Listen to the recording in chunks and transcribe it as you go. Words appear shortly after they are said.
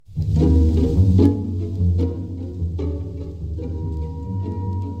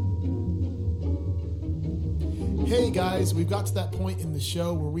guys, we've got to that point in the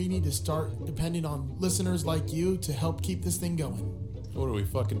show where we need to start depending on listeners like you to help keep this thing going. What are we,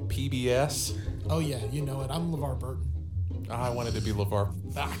 fucking PBS? Oh yeah, you know it. I'm LeVar Burton. I wanted to be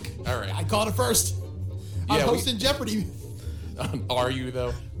LeVar. Fuck. All right. I called it first. Yeah, I'm hosting Jeopardy. Are you,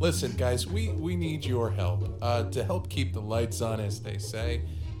 though? Listen, guys, we need your help. To help keep the lights on, as they say,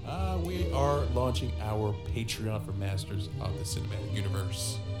 we are launching our Patreon for Masters of the Cinematic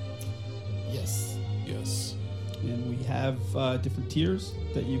Universe. Yes. Yes. And we have different tiers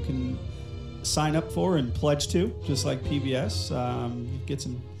that you can sign up for and pledge to, just like PBS. You get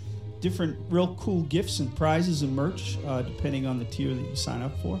some different real cool gifts and prizes and merch, depending on the tier that you sign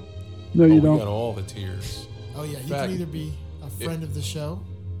up for. No, you don't. We got all the tiers. Oh yeah, you can either be a friend of the show,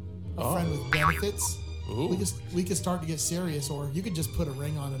 a friend with benefits. Ooh. We could start to get serious, or you could just put a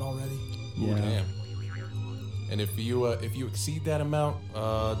ring on it already. Yeah. Damn. And if you exceed that amount,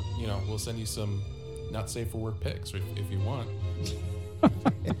 we'll send you some not safe for work pics if you want.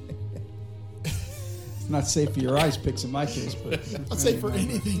 It's not safe for your eyes picks in my case, but I'll say for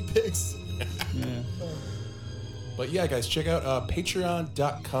anything pics. yeah. But yeah, guys, check out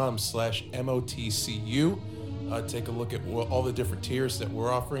patreon.com/MOTCU. Take a look at all the different tiers that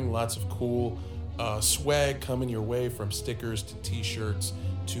we're offering. Lots of cool swag coming your way, from stickers to t-shirts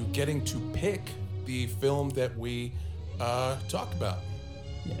to getting to pick the film that we talk about.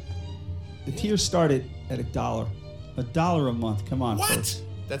 Yeah. The tiers started at $1. $1 a month. Come on, What? folks.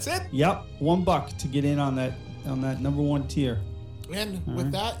 That's it? Yep, $1 to get in on that number one tier. And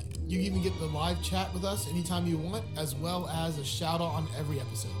with that, you even get the live chat with us anytime you want, as well as a shout out on every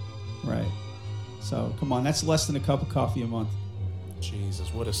episode. Right. So come on, that's less than a cup of coffee a month.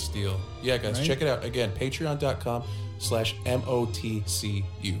 Jesus, what a steal. Yeah, guys, Right? check it out. Again,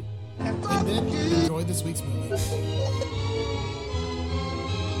 patreon.com/MOTCU. And then enjoy this week's movie.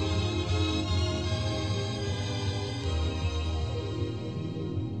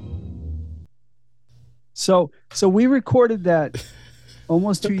 So we recorded that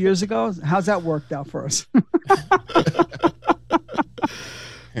almost 2 years ago. How's that worked out for us?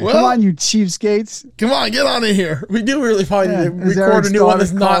 Well, come on, you cheapskates! Come on, get on in here. We do really probably need to As record Eric's a new one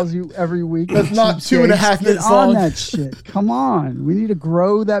that's daughter not. calls you every week. That's you not 2.5 cheapskates. minutes Get long. on that shit. Come on, we need to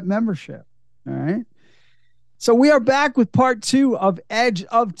grow that membership. All right. So we are back with part 2 of Edge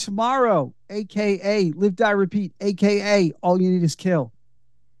of Tomorrow, aka Live, Die, Repeat, aka All You Need Is Kill.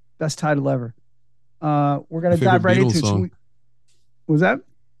 Best title ever. We're gonna dive right into it. Song. Was that?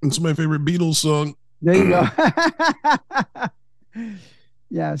 It's my favorite Beatles song. There you go.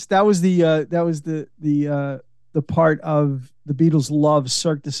 Yes, that was the part of the Beatles' Love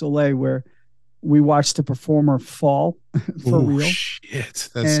Cirque du Soleil where we watched the performer fall for real. Shit,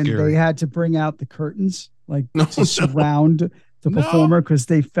 that's and scary. they had to bring out the curtains to surround the performer because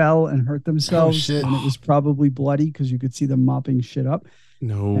they fell and hurt themselves, shit. and it was probably bloody because you could see them mopping shit up.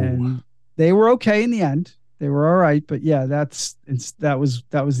 No. And they were okay in the end. They were all right, but yeah, that was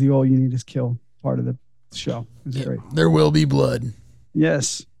the All You Need Is Kill part of the show. It was great. There will be blood.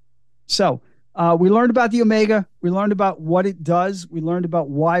 Yes. So we learned about the Omega. We learned about what it does. We learned about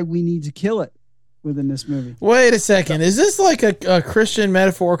why we need to kill it within this movie. Wait a second. Is this like a Christian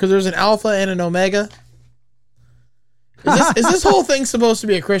metaphor? Because there's an alpha and an omega. Is this whole thing supposed to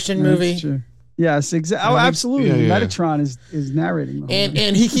be a Christian movie? That's true. Yes, exactly. Oh, absolutely. Yeah. Metatron is narrating the whole thing.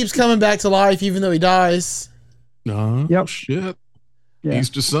 And he keeps coming back to life even though he dies. No. Yep. Shit. Yeah.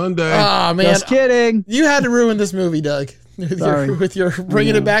 Easter Sunday. Oh man, Just kidding. You had to ruin this movie, Doug. Sorry. With your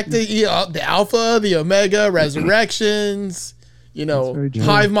bringing it back to the alpha, the omega, resurrections. That's very true.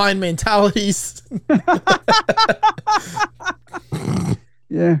 Hive mind mentalities.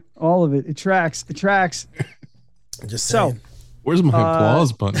 Yeah, all of it. It tracks. Just So, saying. Where's my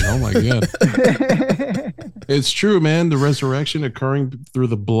applause button? Oh my god. It's true, man. The resurrection occurring through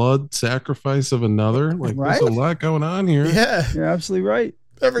the blood sacrifice of another. Like Right? there's a lot going on here. Yeah. You're absolutely right.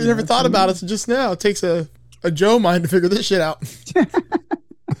 Never thought about it just now. It takes a Joe mind to figure this shit out.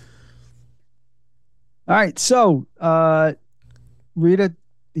 All right, so Rita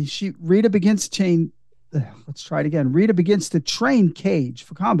begins to chain. Let's try it again. Rita begins to train Cage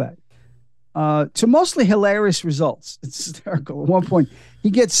for combat. To mostly hilarious results. It's hysterical. At one point,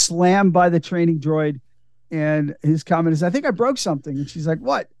 he gets slammed by the training droid, and his comment is, "I think I broke something." And she's like,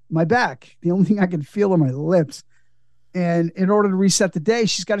 "What? My back. The only thing I can feel are my lips." And in order to reset the day,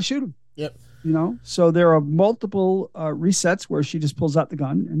 she's got to shoot him. Yep. So there are multiple resets where she just pulls out the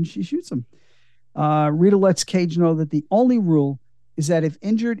gun and she shoots him. Rita lets Cage know that the only rule is that if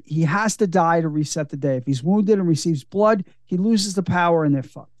injured, he has to die to reset the day. If he's wounded and receives blood, he loses the power and they're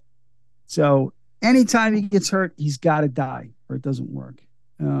fucked. So anytime he gets hurt, he's got to die or it doesn't work.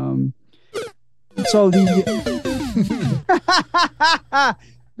 So the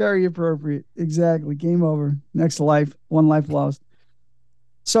Very appropriate. Exactly. Game over. Next life. One life lost.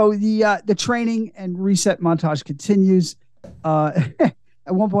 So the training and reset montage continues. At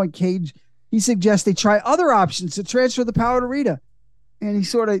one point, Cage, he suggests they try other options to transfer the power to Rita. And he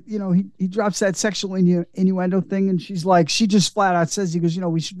sort of, he drops that sexual innuendo thing. And she's like, she just flat out says, he goes,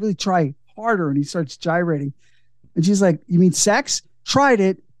 we should really try harder. And he starts gyrating. And she's like, you mean sex? Tried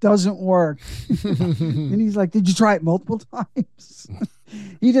it. Doesn't work. And he's like, did you try it multiple times?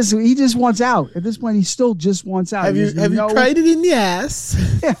 He just wants out. At this point, he still just wants out. Have you tried it in the ass?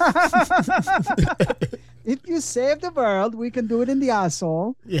 If you save the world, we can do it in the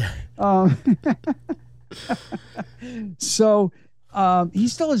asshole. Yeah. So he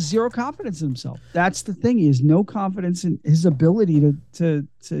still has zero confidence in himself. That's the thing. He has no confidence in his ability to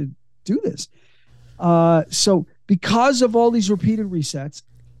do this. So because of all these repeated resets,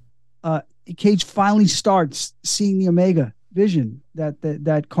 Cage finally starts seeing the Omega vision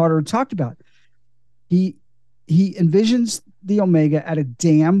that Carter talked about. He envisions the Omega at a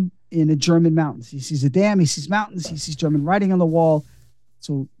dam in the German mountains. He sees a dam, he sees mountains, he sees German writing on the wall.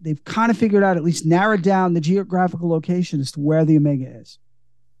 So they've kind of figured out, at least narrowed down the geographical location as to where the Omega is.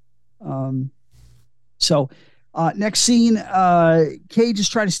 Next scene, Cage is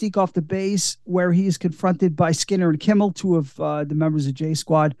trying to sneak off the base where he is confronted by Skinner and Kimmel, two of the members of J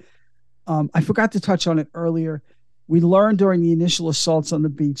Squad. I forgot to touch on it earlier. We learned during the initial assaults on the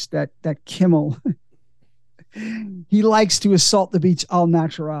beach that Kimmel, he likes to assault the beach al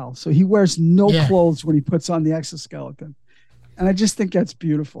natural. So he wears no clothes when he puts on the exoskeleton. And I just think that's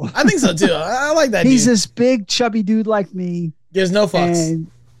beautiful. I think so too. I like that. He's this big, chubby dude like me. Gives no fucks.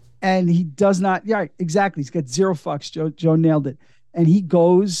 And he does not. Yeah, exactly. He's got zero fucks. Joe nailed it. And he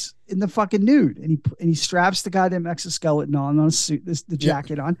goes in the fucking nude, and he straps the goddamn exoskeleton on a suit, the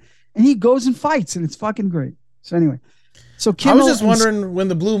jacket on, and he goes and fights, and it's fucking great. So anyway, I was just wondering when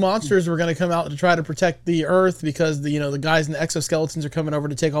the blue monsters were going to come out to try to protect the Earth because the guys in the exoskeletons are coming over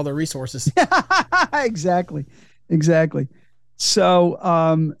to take all their resources. Exactly.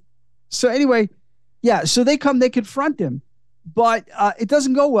 So anyway, yeah. So they confront him, but it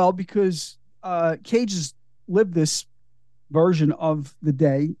doesn't go well because Cage has lived this version of the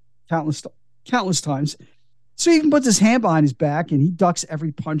day countless times. So he even puts his hand behind his back and he ducks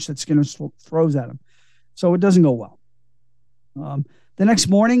every punch that Skinner throws at him. So it doesn't go well. The next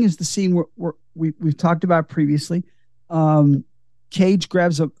morning is the scene we've talked about previously. Cage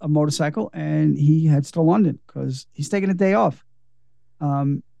grabs a motorcycle and he heads to London because he's taking a day off.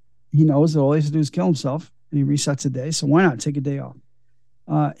 He knows that all he has to do is kill himself and he resets a day. So why not take a day off?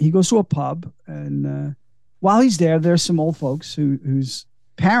 He goes to a pub and while he's there's some old folks whose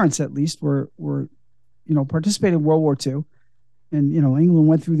parents at least were participated in World War II. And, England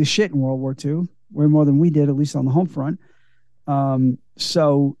went through the shit in World War II way more than we did, at least on the home front.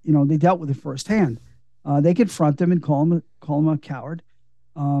 So they dealt with it firsthand. They confront him and call him a coward.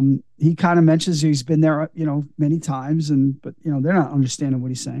 He kind of mentions he's been there, many times, but they're not understanding what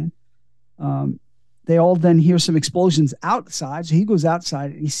he's saying. They all then hear some explosions outside. So he goes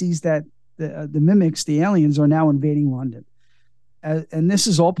outside and he sees that the mimics, the aliens, are now invading London. And this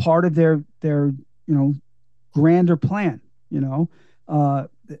is all part of their grander plan.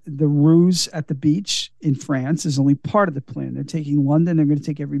 The ruse at the beach in France is only part of the plan. They're taking London. They're going to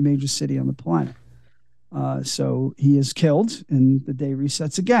take every major city on the planet. So he is killed and the day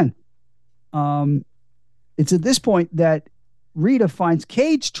resets again. It's at this point that Rita finds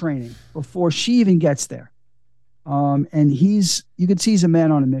Cage training before she even gets there. And you can see he's a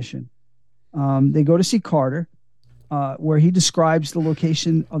man on a mission. They go to see Carter, where he describes the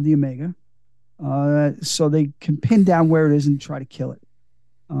location of the Omega, so they can pin down where it is and try to kill it.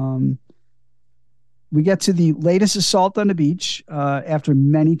 We get to the latest assault on the beach after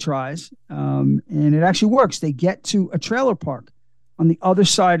many tries, and it actually works. They get to a trailer park on the other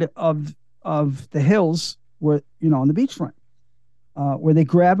side of the hills, where on the beachfront, where they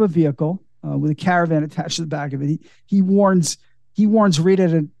grab a vehicle with a caravan attached to the back of it. He warns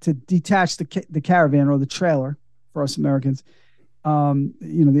Rita to detach the caravan or the trailer for us Americans, the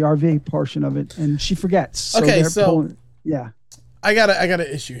RV portion of it, and she forgets. So okay, I got an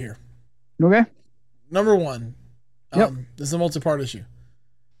issue here. Okay. Number one, this is a multi-part issue.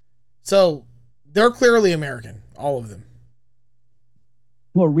 So they're clearly American, all of them.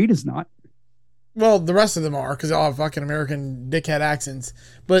 Well, Rita's not. Well, the rest of them are because they all have fucking American dickhead accents.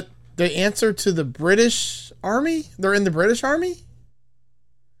 But they answer to the British Army. They're in the British Army.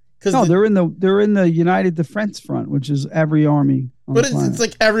 No, they're in the United Defense Front, which is every army. But it's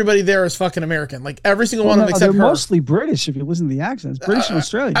like everybody there is fucking American. Like every single one of them except they're her. mostly British if you listen to the accents. British and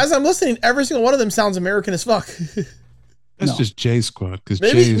Australian. As I'm listening, every single one of them sounds American as fuck. That's just J Squad because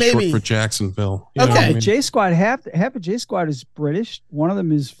J is short for Jacksonville. You know what I mean? J Squad, half of J Squad is British. One of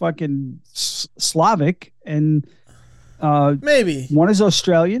them is fucking Slavic, and maybe one is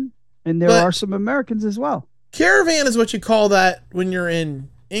Australian, and there are some Americans as well. Caravan is what you call that when you're in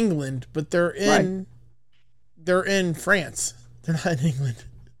England, but they're in France. They're not in England.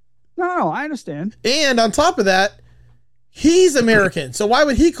 No, I understand. And on top of that, he's American. So why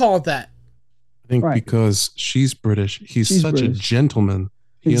would he call it that? I think because she's British. He's such British. A gentleman.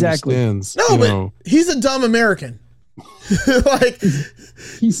 He understands. No, but he's a dumb American. Like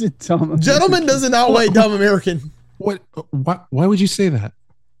he's a dumb American. Gentleman doesn't outweigh dumb American. What? Why would you say that?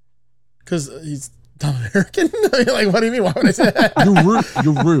 Because he's dumb American. I mean, like, what do you mean? Why would I say that? You're rude.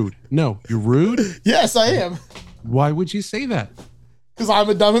 You're rude. No, you're rude. Yes, I am. Why would you say that? Because I'm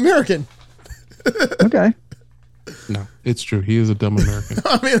a dumb American. Okay. No, it's true. He is a dumb American.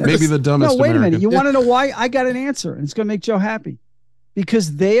 I mean, maybe the dumbest. No, wait American. a minute. You want to know why? I got an answer, and it's going to make Joe happy.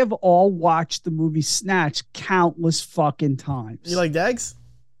 Because they have all watched the movie Snatch countless fucking times. You like Dags?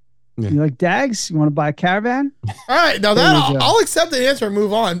 Yeah. You like Dags? You want to buy a Caravan? All right, now that I'll accept the answer and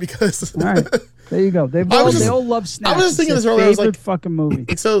move on because. All right. There you go. They all love Snatch. I was just thinking this earlier. I was like, fucking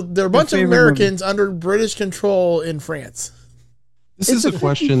movie. So there are a bunch of Americans under British control in France. This is a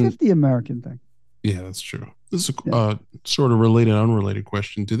question. 50 American thing. Yeah, that's true. This is a sort of related, unrelated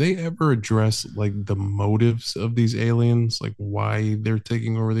question. Do they ever address like the motives of these aliens, like why they're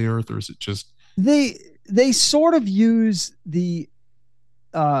taking over the Earth, or is it just they sort of use the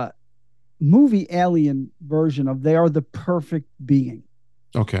movie Alien version of they are the perfect being.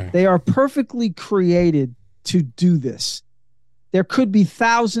 Okay. They are perfectly created to do this. There could be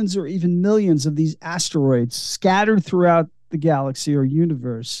thousands or even millions of these asteroids scattered throughout the galaxy or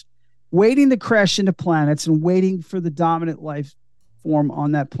universe, waiting to crash into planets and waiting for the dominant life form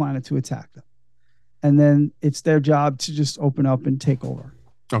on that planet to attack them. And then it's their job to just open up and take over.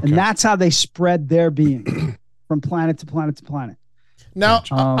 Okay. And that's how they spread their being from planet to planet to planet. Now,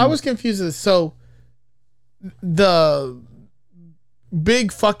 I was confused with this. So the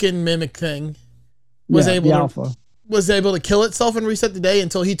big fucking mimic thing was able to kill itself and reset the day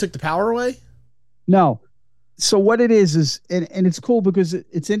until he took the power away? No. So what it is and it's cool because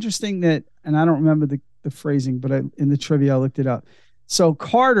it's interesting that, and I don't remember the phrasing, but in the trivia I looked it up. So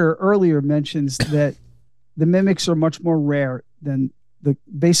Carter earlier mentions that the mimics are much more rare than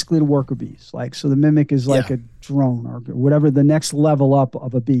basically the worker bees. Like, so the mimic is like a drone or whatever the next level up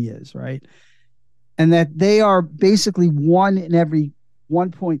of a bee is, right? And that they are basically one in every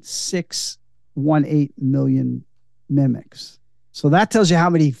 1.618 million mimics. So that tells you how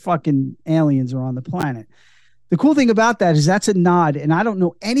many fucking aliens are on the planet. The cool thing about that is that's a nod, and I don't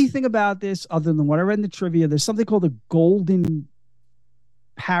know anything about this other than what I read in the trivia. There's something called the golden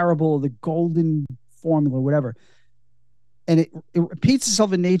parable, the golden formula, whatever. And it repeats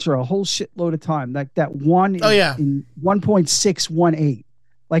itself in nature a whole shitload of time. Like that one in 1.618.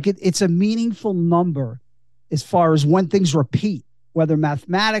 Like it's a meaningful number as far as when things repeat, whether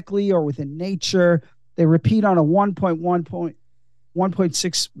mathematically or within nature. They repeat on a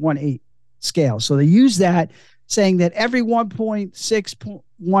 1.618 scale. So they use that, saying that every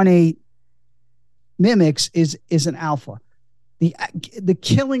 1.618 mimics is an alpha. The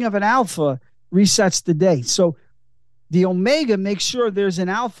killing of an alpha resets the day. So the Omega makes sure there's an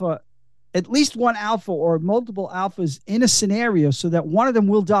alpha, at least one alpha or multiple alphas in a scenario so that one of them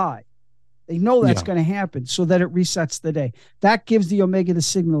will die. They know that's going to happen so that it resets the day. That gives the Omega the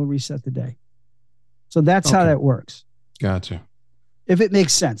signal to reset the day. So that's how that works. Gotcha. If it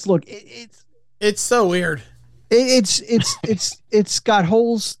makes sense. Look, it's so weird. It's got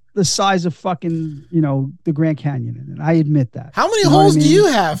holes the size of fucking, the Grand Canyon in it. I admit that. How many holes do you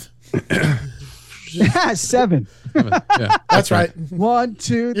have? 7. Yeah, that's right. 1,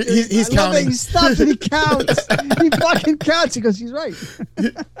 2, 3. He's counting. He stops and he counts. He fucking counts. He goes, he's right.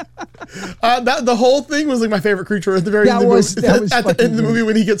 The whole thing was like my favorite creature at the very end of the movie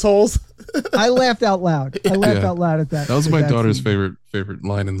when he gets holes. I laughed out loud. I laughed out loud at that. That was my daughter's favorite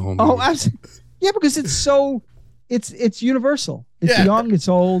line in the whole movie. Oh, absolutely. Yeah, because it's so it's universal. It's young, it's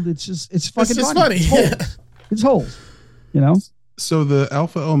old, it's fucking funny. It's holes. So the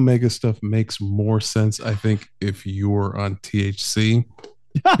Alpha Omega stuff makes more sense, I think, if you're on THC,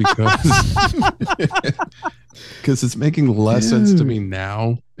 because it's making less sense to me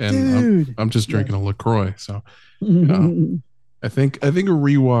now, and I'm just drinking a LaCroix. So I think a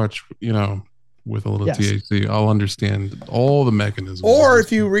rewatch, with a little THC, I'll understand all the mechanisms. Or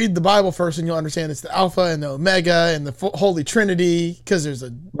if you read the Bible first, and you'll understand it's the Alpha and the Omega and the Holy Trinity, because there's a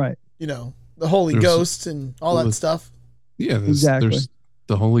the Holy Ghost and all that stuff. Yeah, there's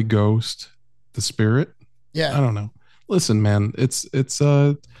the Holy Ghost, the Spirit. Yeah, I don't know. Listen, man, it's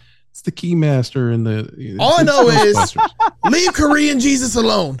the Keymaster and the. All I know is leave Korean Jesus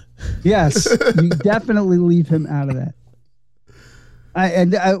alone. Yes, you definitely leave him out of that.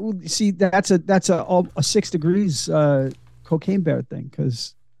 I see that's a 6 degrees Cocaine Bear thing,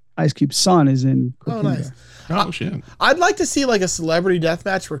 because Ice Cube's son is in Cocaine nice. Bear. Oh shit! I'd like to see like a celebrity death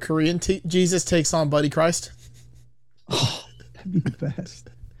match where Korean Jesus takes on Buddy Christ. Oh, that'd be the best.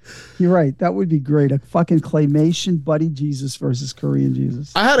 You're right. That would be great. A fucking claymation Buddy Jesus versus Korean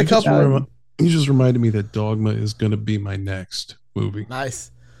Jesus. I had a couple. You just reminded me that Dogma is going to be my next movie.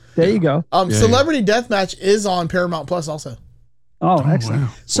 Nice. There you go. Celebrity Deathmatch is on Paramount Plus also. Oh, excellent.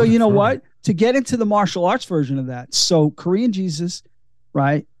 Wow. So you know what? To get into the martial arts version of that, so Korean Jesus,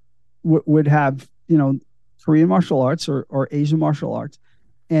 right, would have, Korean martial arts or Asian martial arts,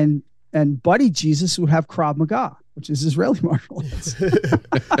 and Buddy Jesus would have Krav Maga, which is Israeli martial arts.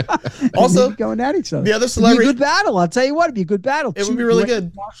 Also going at each other. The other celebrity, it'd be a good battle. I'll tell you what, it'd be a good battle. It would be really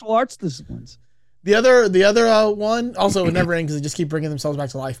good. Martial arts disciplines. The other one also would never end because they just keep bringing themselves back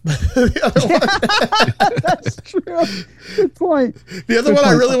to life. But the other one, that's true. Good point. The other one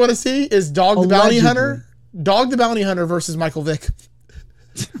I really want to see is Dog the Bounty Hunter. Dog the Bounty Hunter versus Michael Vick.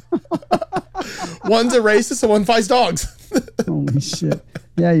 One's a racist and one fights dogs. Holy shit!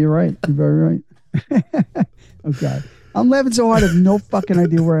 Yeah, you're right. You're very right. Oh God, I'm laughing so hard I have no fucking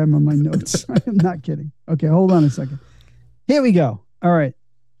idea where I am on my notes. I am not kidding. Okay, hold on a second. Here we go. All right,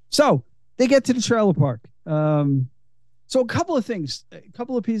 so. They get to the trailer park. So a couple of things, a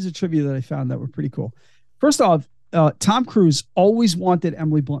couple of pieces of trivia that I found that were pretty cool. First off, Tom Cruise always wanted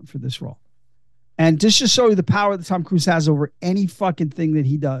Emily Blunt for this role. And just to show you the power that Tom Cruise has over any fucking thing that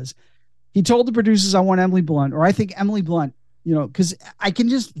he does, he told the producers, I want Emily Blunt, or I think Emily Blunt, because I can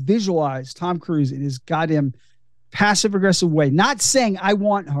just visualize Tom Cruise in his goddamn passive-aggressive way, not saying I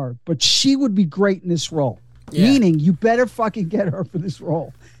want her, but she would be great in this role. Yeah. Meaning you better fucking get her for this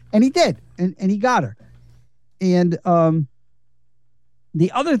role. And he did, and he got her. And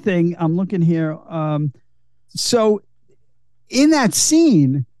the other thing I'm looking here, so in that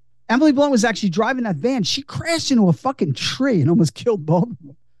scene, Emily Blunt was actually driving that van. She crashed into a fucking tree and almost killed both of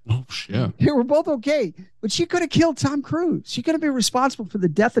them. Oh, shit. They were both okay, but she could have killed Tom Cruise. She could have been responsible for the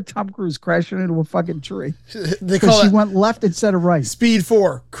death of Tom Cruise crashing into a fucking tree. They call she went left instead of right. Speed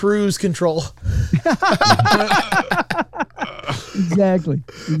 4, cruise control. Exactly.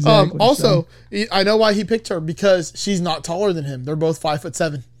 Also, I know why he picked her, because she's not taller than him. They're both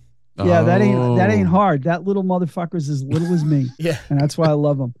 5'7". Yeah, that ain't hard. That little motherfucker's as little as me. Yeah, and that's why I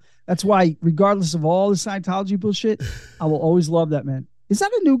love him. That's why, regardless of all the Scientology bullshit, I will always love that man. Is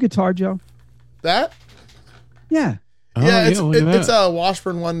that a new guitar, Joe? That? Yeah. Yeah, it's a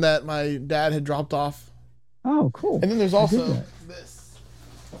Washburn one that my dad had dropped off. Oh, cool. And then there's also this.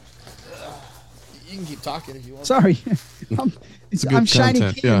 You can keep talking if you want. Sorry. I'm shining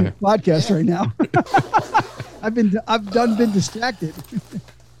podcast right now. I've been distracted.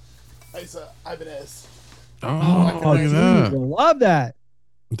 It's Ibanez. Oh, look at that. Love that.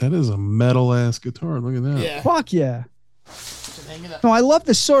 That is a metal ass guitar. Look at that. Yeah. Fuck yeah. No, I love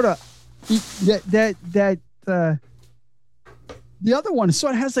the sort of the other one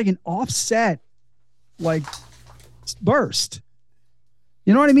sort of has like an offset like burst.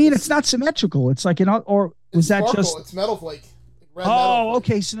 You know what I mean? It's not symmetrical. It's like or was that sparkle. just? It's metal flake. Red metal.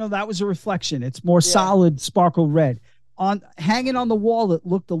 Okay. So no, that was a reflection. It's more solid sparkle red. Hanging on the wall, it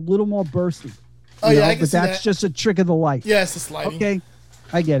looked a little more bursty. Oh yeah, I but that's just a trick of the light. Yeah, it's just lighting. Okay.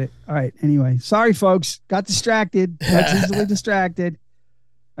 I get it. All right. Anyway, sorry, folks. Got distracted. Got easily distracted.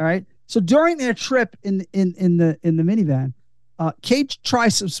 All right. So during their trip in the minivan, Cage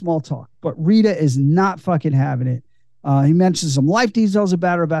tries some small talk, but Rita is not fucking having it. He mentions some life details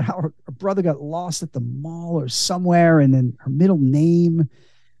about her, about how her brother got lost at the mall or somewhere, and then her middle name.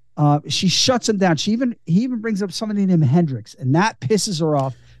 She shuts him down. He even brings up somebody named Hendrix, and that pisses her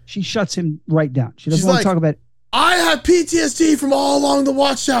off. She shuts him right down. She doesn't want to talk about it. I have PTSD from all along the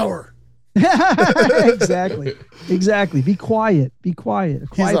watchtower. Exactly. Be quiet. A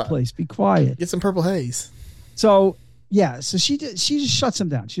quiet place. Be quiet. Get some purple haze. So yeah. So she just shuts him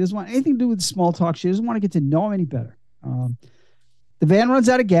down. She doesn't want anything to do with the small talk. She doesn't want to get to know him any better. The van runs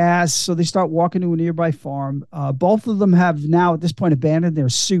out of gas, so they start walking to a nearby farm. Both of them have now at this point abandoned their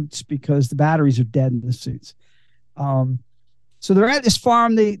suits because the batteries are dead in the suits. So they're at this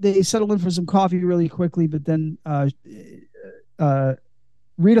farm. They settle in for some coffee really quickly, but then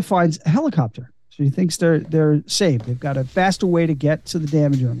Rita finds a helicopter. She thinks they're safe. They've got a faster way to get to the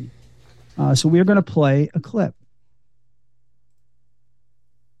damage room. So we're going to play a clip.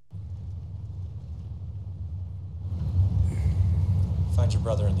 Find your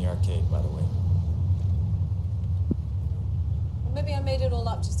brother in the arcade, by the way. Well, maybe I made it all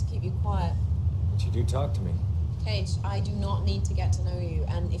up just to keep you quiet. But you do talk to me. Cage, I do not need to get to know you.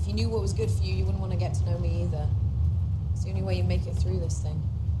 And if you knew what was good for you, you wouldn't want to get to know me either. It's the only way you make it through this thing.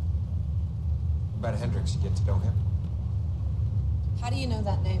 About Hendrix, you get to know him? How do you know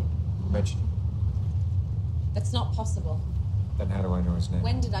that name? Mention him. That's not possible. Then how do I know his name?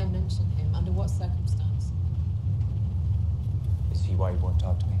 When did I mention him? Under what circumstance? Is he why you won't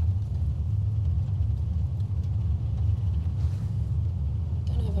talk to me?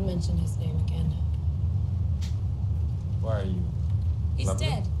 Don't ever mention his name again. Why are you? He's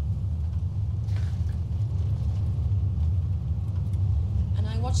dead. And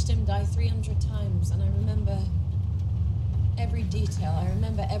I watched him die 300 times, and I remember every detail. I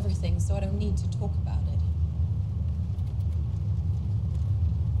remember everything, so I don't need to talk about it.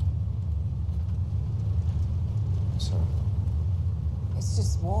 So? It's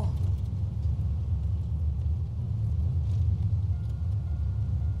just war.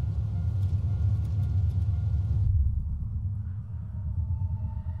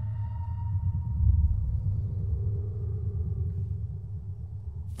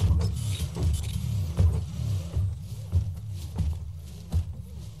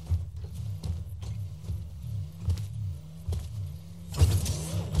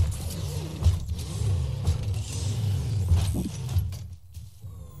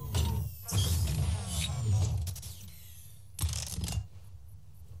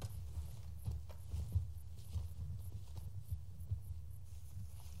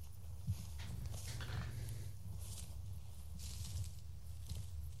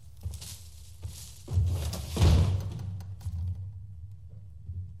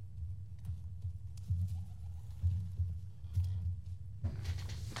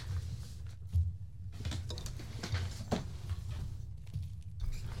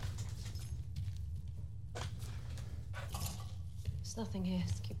 There's nothing here.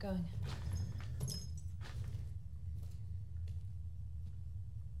 Let's keep going.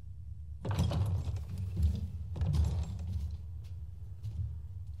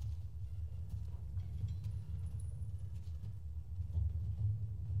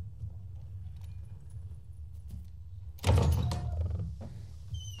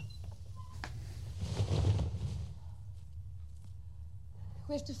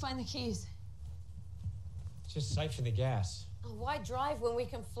 We have to find the keys. Just siphon the gas. Oh, why drive when we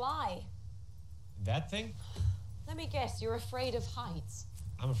can fly? That thing? Let me guess, you're afraid of heights.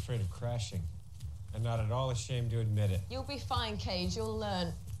 I'm afraid of crashing. I'm not at all ashamed to admit it. You'll be fine, Cage. You'll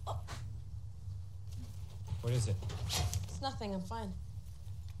learn. Oh. What is it? It's nothing. I'm fine.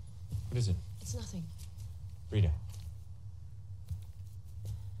 What is it? It's nothing. Rita.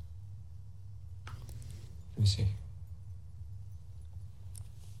 Let me see.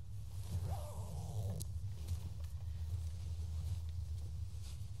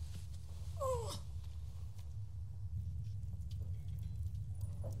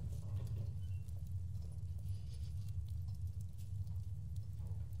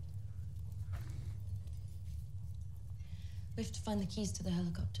 We have to find the keys to the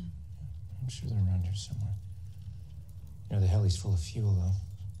helicopter. I'm sure they're around here somewhere. You know, the heli's full of fuel, though.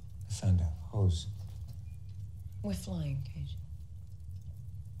 I found a hose. We're flying, Cage.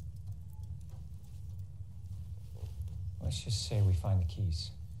 Let's just say we find the keys.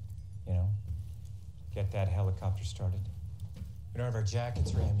 You know? Get that helicopter started. We don't have our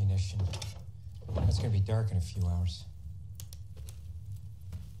jackets or ammunition. It's gonna be dark in a few hours.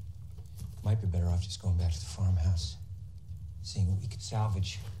 Might be better off just going back to the farmhouse. Seeing what we could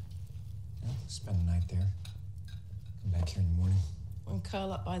salvage. You know, spend the night there. Come back here in the morning. And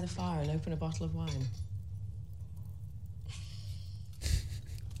curl up by the fire and open a bottle of wine. I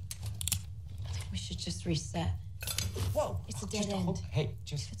think we should just reset. Whoa! It's a dead end. Hey,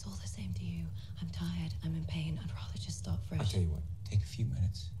 just... If it's all the same to you, I'm tired, I'm in pain, I'd rather just start fresh. I'll tell you what, take a few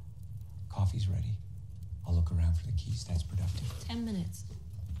minutes. Coffee's ready. I'll look around for the keys. That's productive. 10 minutes.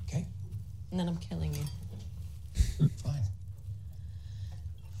 Okay? And then I'm killing you. Fine.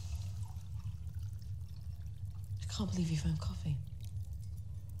 I can't believe you found coffee.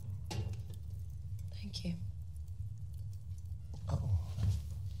 Thank you. Uh-oh.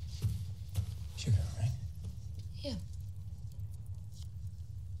 Sugar, right? Yeah.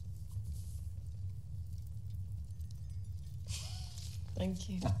 Thank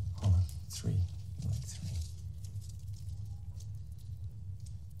you. No, hold on. 3. You like 3.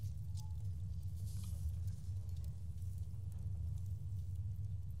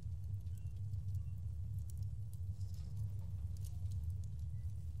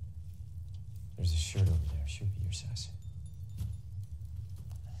 There's a shirt over there. Should be your size.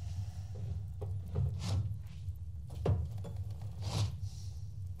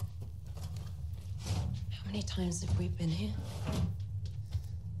 How many times have we been here?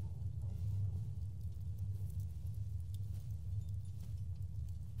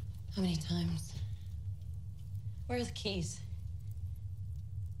 How many times? Where are the keys?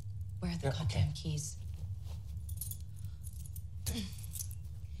 Where are the goddamn keys?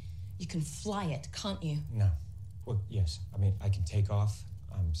 You can fly it, can't you? No. Well, yes. I mean, I can take off.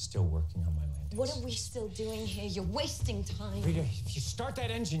 I'm still working on my landings. What are we still doing here? You're wasting time. Rita, if you start that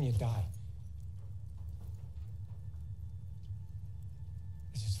engine, you die.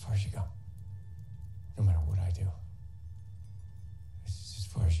 This is as far as you go. No matter what I do. This is as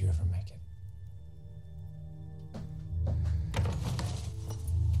far as you ever make it.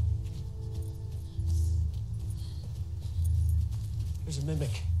 There's a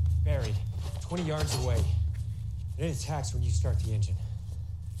mimic buried 20 yards away. And it attacks when you start the engine.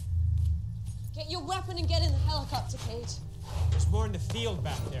 Get your weapon and get in the helicopter, Cage. There's more in the field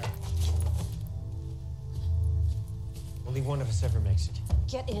back there. Only one of us ever makes it.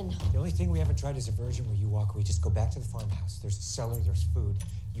 Get in. The only thing we haven't tried is a version where you walk away. Just go back to the farmhouse. There's a cellar, there's food.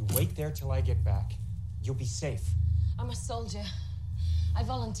 You wait there till I get back. You'll be safe. I'm a soldier. I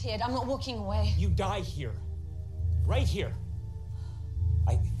volunteered. I'm not walking away. You die here. Right here.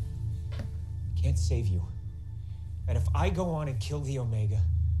 I can't save you. And if I go on and kill the Omega,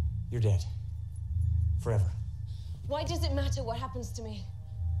 you're dead. Forever. Why does it matter what happens to me?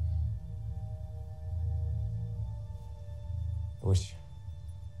 I wish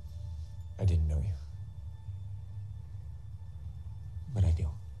I didn't know you. But I do.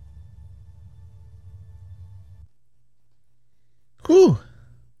 Whew.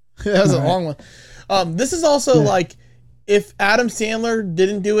 That was a long one. This is also like if Adam Sandler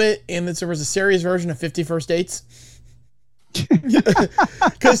didn't do it and there was a serious version of 50 First Dates.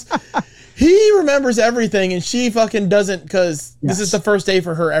 Because he remembers everything and she fucking doesn't, because this is the first day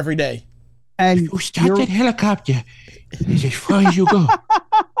for her every day. And you start that helicopter, it's as far as you go.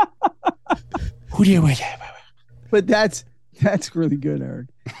 Who do you want? But that's really good, Eric.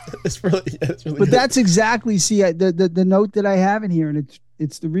 It's really but good. That's exactly the note that I have in here, and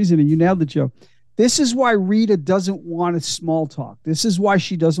it's the reason, and you nailed it, Joe. This is why Rita doesn't want to small talk. This is why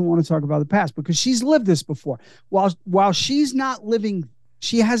she doesn't want to talk about the past, because she's lived this before. While she's not living,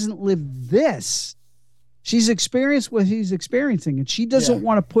 she hasn't lived this. She's experienced what he's experiencing, and she doesn't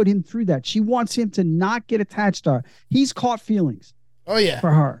want to put him through that. She wants him to not get attached to her. He's caught feelings. Oh, yeah.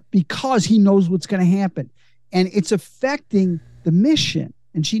 For her, because he knows what's going to happen. And it's affecting the mission,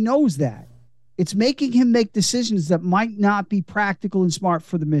 and she knows that. It's making him make decisions that might not be practical and smart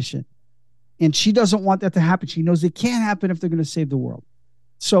for the mission. And she doesn't want that to happen. She knows it can't happen if they're going to save the world.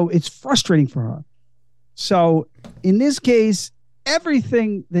 So it's frustrating for her. So in this case,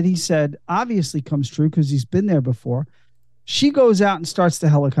 everything that he said obviously comes true because he's been there before. She goes out and starts the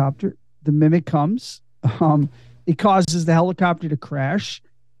helicopter. The mimic comes. It causes the helicopter to crash.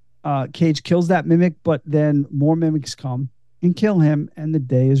 Cage kills that mimic, but then more mimics come and kill him, and the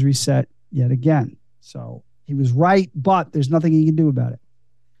day is reset yet again. So he was right, but there's nothing he can do about it.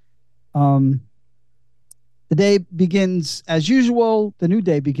 The day begins as usual. The new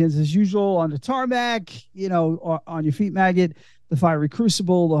day begins as usual on the tarmac, on your feet, maggot, the fiery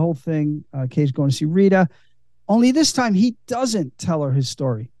crucible, the whole thing. Cage going to see Rita. Only this time he doesn't tell her his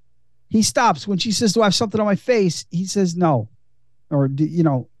story. He stops when she says, "Do I have something on my face?" He says, "No." Or,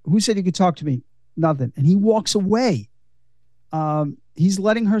 who said you could talk to me? Nothing. And he walks away. He's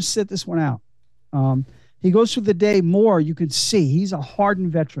letting her sit this one out. He goes through the day more. You can see he's a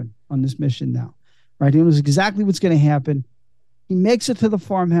hardened veteran on this mission now, right? He knows exactly what's going to happen. He makes it to the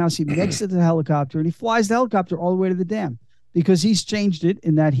farmhouse. He makes it to the helicopter, and he flies the helicopter all the way to the dam because he's changed it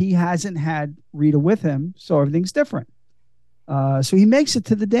in that he hasn't had Rita with him, so everything's different. So he makes it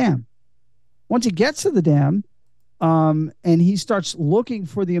to the dam. Once he gets to the dam, and he starts looking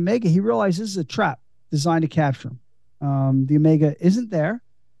for the Omega, he realizes this is a trap designed to capture him. The Omega isn't there.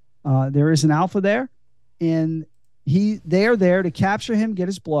 There is an Alpha there, and they are there to capture him, get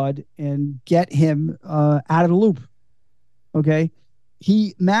his blood, and get him out of the loop. Okay,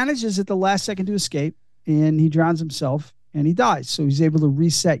 he manages at the last second to escape, and he drowns himself, and he dies. So he's able to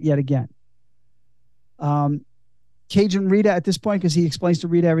reset yet again. Cage and Rita at this point, because he explains to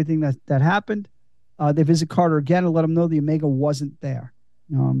Rita everything that happened. They visit Carter again and let him know the Omega wasn't there.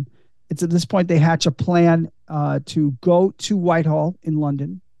 It's at this point they hatch a plan to go to Whitehall in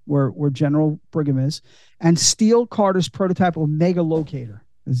London, where General Brigham is, and steal Carter's prototype Omega locator,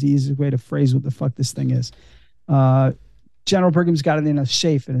 is the easiest way to phrase what the fuck this thing is. General Brigham's got it in a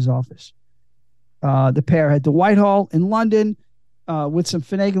safe in his office. The pair head to Whitehall in London. With some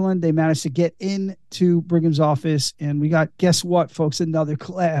finagling, they managed to get into Brigham's office, and we got, guess what, folks, another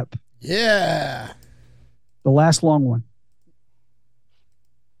collab. Yeah. The last long one.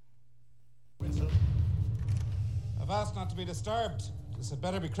 I've asked not to be disturbed. This had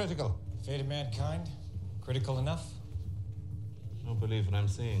better be critical. Fate of mankind? Critical enough? I don't believe what I'm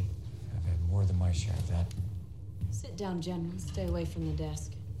seeing. I've had more than my share of that. Sit down, General. Stay away from the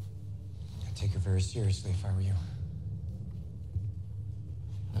desk. I'd take her very seriously if I were you.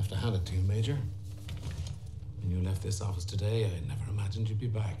 I have to hand it to you, Major. When you left this office today, I never imagined you'd be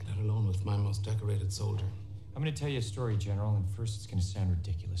back, let alone with my most decorated soldier. I'm going to tell you a story, General, and first it's going to sound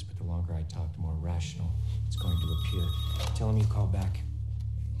ridiculous, but the longer I talk, the more rational it's going to appear. Tell him you call back.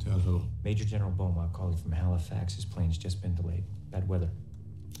 Tell who? Major General Beaumont calling from Halifax. His plane's just been delayed. Bad weather.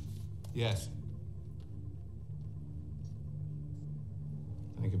 Yes.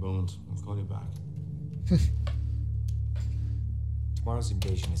 Thank you, Beaumont. I'll call you back. Tomorrow's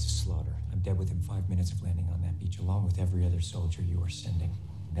invasion is a slaughter. I'm dead within 5 minutes of landing on that beach, along with every other soldier you are sending.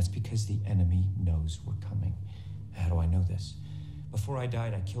 That's because the enemy knows we're coming. How do I know this? Before I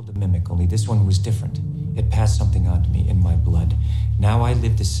died, I killed a mimic, only this one was different. It passed something on to me in my blood. Now I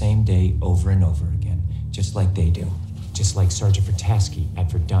live the same day over and over again, just like they do. Just like Sergeant Vertasky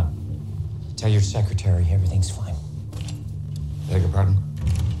at Verdun. Tell your secretary everything's fine. Beg your pardon?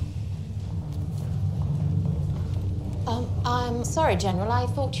 I'm sorry, General. I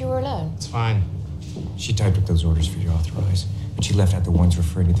thought you were alone. It's fine. She typed up those orders for you to authorize, but she left out the ones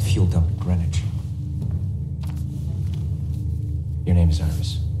referring to the fuel dump at Greenwich. Your name is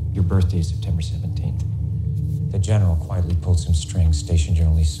Iris. Your birthday is September 17th. The General quietly pulled some strings, stationed your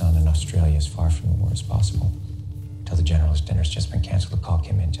only son in Australia as far from the war as possible. Tell the General his dinner's just been canceled. A call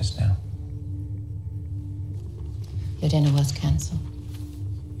came in just now. Your dinner was cancelled.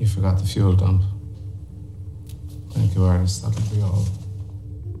 You forgot the fuel dump. Thank you, Iris. That'll be all.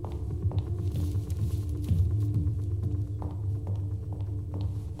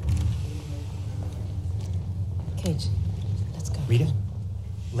 Cage, let's go. Rita,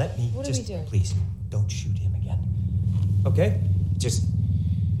 let me What do just... we do? Please, don't shoot him again. Okay? Just...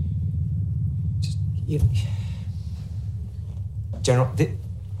 You... General, this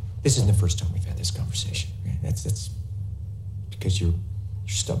isn't the first time we've had this conversation. That's because you're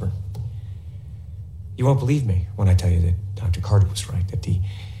stubborn. You won't believe me when I tell you that Dr. Carter was right, that the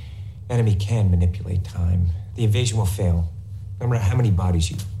enemy can manipulate time. The invasion will fail, no matter how many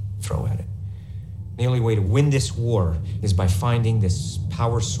bodies you throw at it. The only way to win this war is by finding this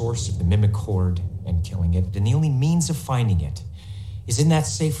power source of the mimic horde and killing it. And the only means of finding it is in that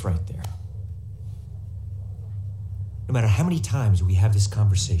safe right there. No matter how many times we have this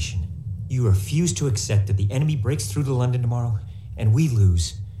conversation, you refuse to accept that the enemy breaks through to London tomorrow and we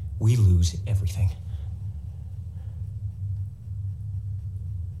lose everything.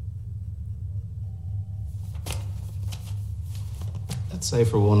 Let's say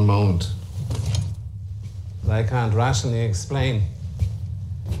for one moment that I can't rationally explain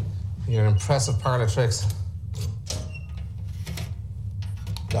your impressive parlor tricks.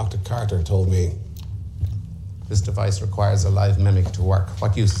 Dr. Carter told me this device requires a live mimic to work.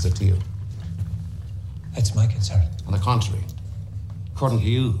 What use is it to you? That's my concern. On the contrary, according to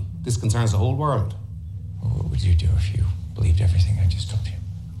you, this concerns the whole world. Well, what would you do if you believed everything I just told you?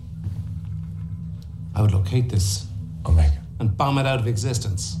 I would locate this Omega. And bomb it out of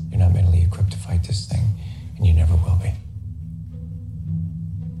existence. You're not mentally equipped to fight this thing, and you never will be.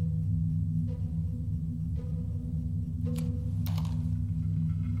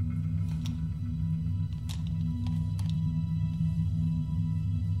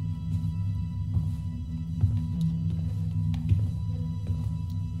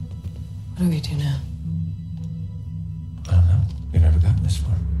 What do we do now? I don't know. We've never gotten this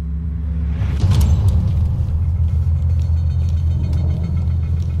far.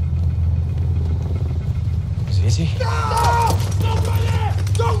 Is he? No! Nobody!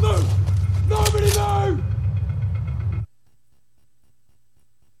 Don't move! Nobody move!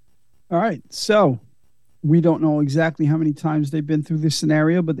 All right. So we don't know exactly how many times they've been through this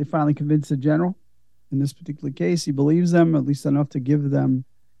scenario, but they finally convinced the general. In this particular case, he believes them, at least enough to give them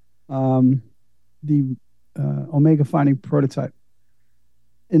the Omega finding prototype.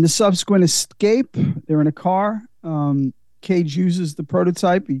 In the subsequent escape, they're in a car. Cage uses the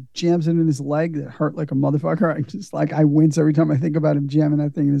prototype. He jams it in his leg. That hurt like a motherfucker. I wince every time I think about him jamming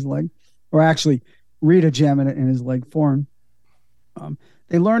that thing in his leg. Or actually, Rita jamming it in his leg for him.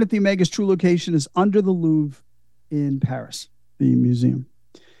 They learn that the Omega's true location is under the Louvre in Paris, the museum.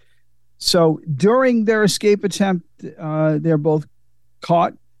 So during their escape attempt, they're both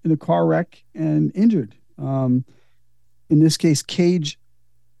caught in a car wreck and injured. In this case, Cage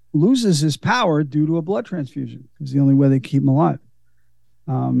loses his power due to a blood transfusion. It's the only way they keep him alive.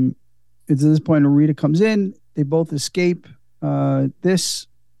 It's at this point where Rita comes in. They both escape this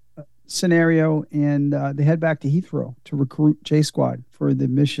scenario, and they head back to Heathrow to recruit J Squad for the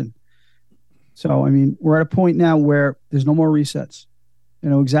mission. So, I mean, we're at a point now where there's no more resets. They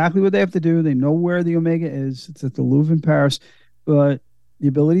know exactly what they have to do. They know where the Omega is. It's at the Louvre in Paris, but the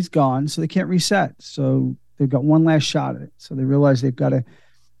ability's gone, so they can't reset. So they've got one last shot at it. So they realize they've got to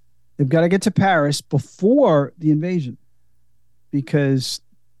get to Paris before the invasion, because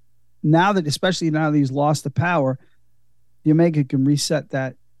especially now that he's lost the power, the Omega can reset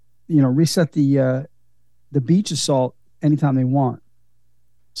that, reset the beach assault anytime they want.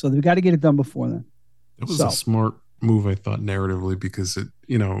 So they've got to get it done before then. It was a smart move, I thought, narratively, because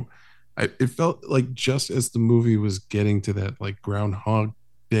it felt like just as the movie was getting to that like Groundhog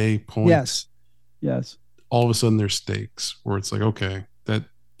Day point. Yes. All of a sudden there's stakes where it's like, okay, that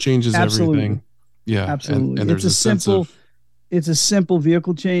changes everything. Yeah, absolutely. And there's it's a simple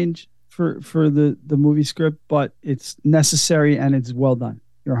vehicle change for the movie script, but it's necessary and it's well done.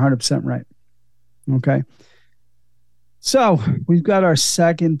 You're 100% right. Okay. So we've got our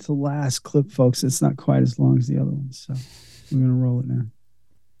second to last clip, folks. It's not quite as long as the other ones, so we're going to roll it now.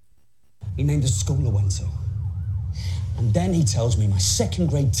 He named the school I went to. And then he tells me my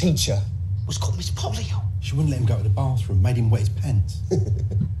second grade teacher was called Miss Polio. She wouldn't let him go to the bathroom, made him wet his pants.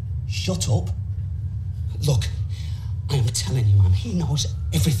 Shut up. Look, I am telling you, man, he knows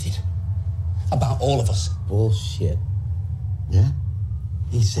everything about all of us. Bullshit. Yeah?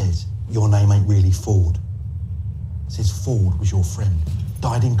 He says your name ain't really Ford. Says Ford was your friend.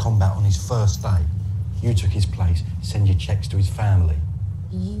 Died in combat on his first day. You took his place, send your checks to his family.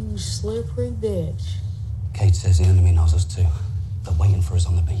 You slippery bitch. Kate says the enemy knows us too. They're waiting for us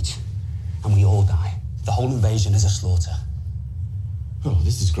on the beach. And we all die. The whole invasion is a slaughter. Oh,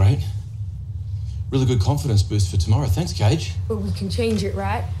 this is great. Really good confidence boost for tomorrow. Thanks, Cage. But we can change it,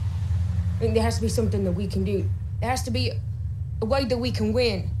 right? I think there has to be something that we can do. There has to be a way that we can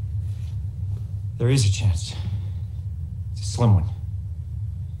win. There is a chance. It's a slim one.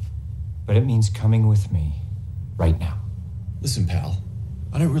 But it means coming with me right now. Listen, pal.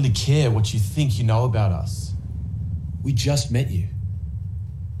 I don't really care what you think you know about us. We just met you.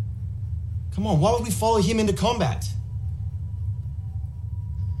 Come on, why would we follow him into combat?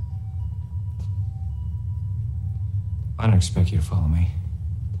 I don't expect you to follow me.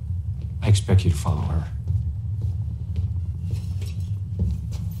 I expect you to follow her.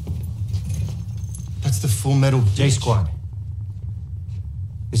 That's the Full Metal J Squad.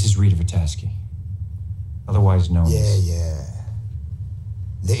 This is Rita Vitaski, otherwise known as... Yeah.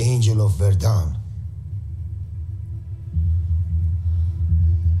 The Angel of Verdun.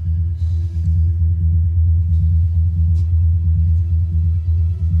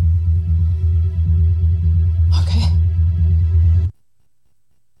 Okay.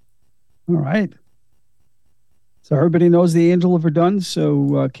 All right. So everybody knows the Angel of Verdun.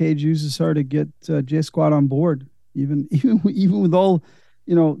 So Cage uses her to get J Squad on board, even with all,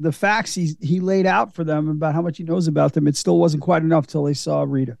 the facts he laid out for them about how much he knows about them. It still wasn't quite enough till they saw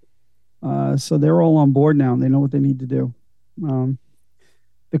Rita. So they're all on board now. And they know what they need to do.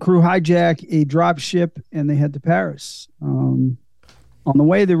 The crew hijack a drop ship and they head to Paris. On the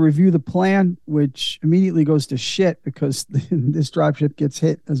way, they review the plan, which immediately goes to shit because this drop ship gets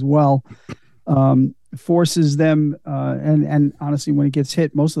hit as well. Forces them, and honestly, when it gets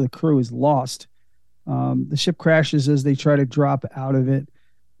hit, most of the crew is lost. The ship crashes as they try to drop out of it.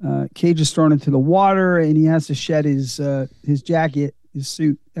 Cage is thrown into the water, and he has to shed his jacket, his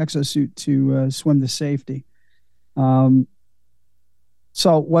suit, exosuit, to swim to safety.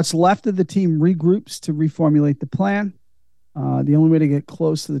 So what's left of the team regroups to reformulate the plan. The only way to get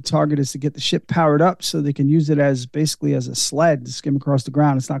close to the target is to get the ship powered up so they can use it as basically as a sled to skim across the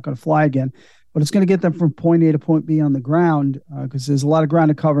ground. It's not going to fly again, but it's going to get them from point A to point B on the ground because there's a lot of ground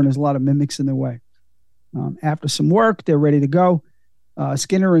to cover and there's a lot of mimics in their way. After some work, they're ready to go.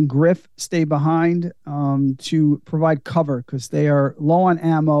 Skinner and Griff stay behind to provide cover because they are low on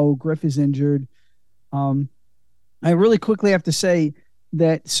ammo. Griff is injured. I really quickly have to say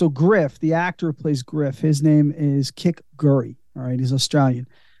that, so Griff, the actor who plays Griff, his name is Kik Gurry. All right, he's Australian.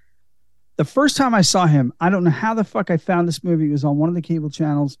 The first time I saw him, I don't know how the fuck I found this movie. It was on one of the cable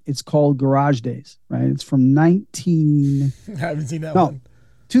channels. It's called Garage Days, right? It's from I haven't seen that one.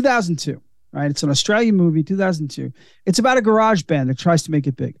 2002. Right, it's an Australian movie, 2002. It's about a garage band that tries to make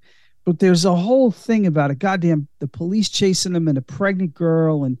it big, but there's a whole thing about it. Goddamn, the police chasing them and a pregnant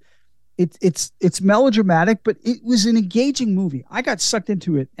girl, and It's melodramatic, but it was an engaging movie. I got sucked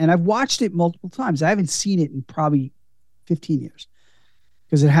into it, and I've watched it multiple times. I haven't seen it in probably 15 years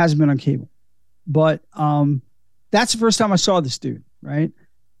because it hasn't been on cable. But that's the first time I saw this dude, right?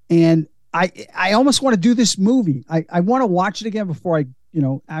 And I almost want to do this movie. I want to watch it again before I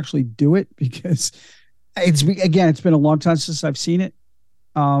actually do it, because it's been a long time since I've seen it.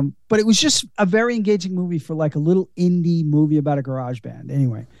 But it was just a very engaging movie for like a little indie movie about a garage band.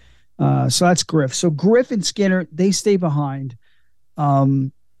 Anyway, so that's Griff. So Griff and Skinner, they stay behind.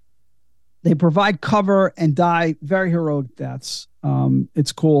 They provide cover and die very heroic deaths.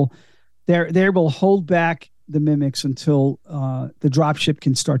 It's cool. They're able to hold back the mimics until the dropship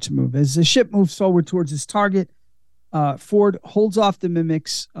can start to move. As the ship moves forward towards its target, Ford holds off the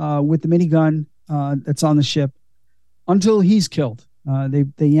mimics with the minigun that's on the ship until he's killed. They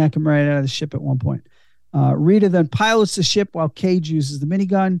yank him right out of the ship at one point. Rita then pilots the ship while Cage uses the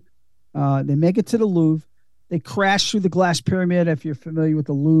minigun. They make it to the Louvre. They crash through the glass pyramid. If you're familiar with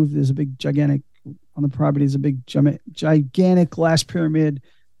the Louvre, there's a big gigantic on the property. There's a big gigantic glass pyramid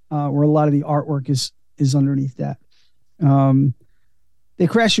where a lot of the artwork is underneath that. They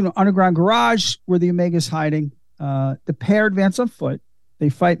crash into an underground garage where the Omega's hiding. The pair advance on foot. They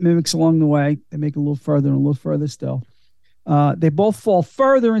fight mimics along the way. They make it a little further and a little further still. They both fall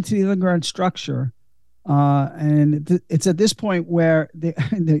further into the underground structure. And it's at this point where they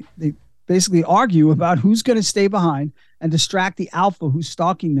basically argue about who's going to stay behind and distract the Alpha who's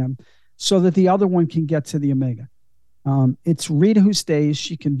stalking them so that the other one can get to the Omega. It's Rita who stays.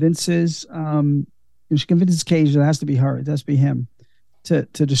 She convinces Cage that it has to be her. It has to be him to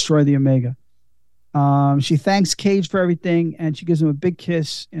destroy the Omega. She thanks Cage for everything, and she gives him a big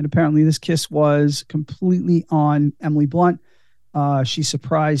kiss. And apparently this kiss was completely on Emily Blunt. She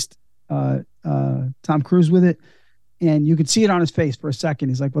surprised Tom Cruise with it, and you could see it on his face for a second.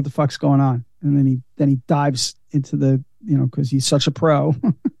 He's like, what the fuck's going on? And then he dives into the, because he's such a pro,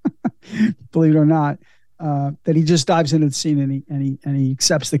 believe it or not, that he just dives into the scene and he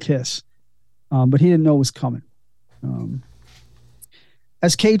accepts the kiss. But he didn't know it was coming.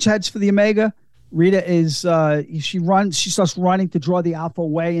 As Cage heads for the Omega, Rita is she starts running to draw the Alpha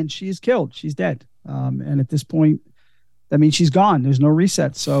away, and she is killed. She's dead. And at this point, that means she's gone. There's no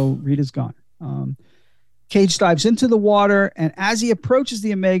reset, so Rita's gone. Cage dives into the water, and as he approaches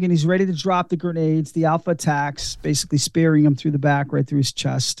the Omega and he's ready to drop the grenades, the Alpha attacks, basically spearing him through the back, right through his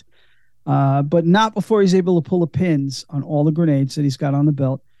chest. But not before he's able to pull the pins on all the grenades that he's got on the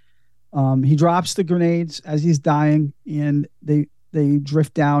belt. He drops the grenades as he's dying, and they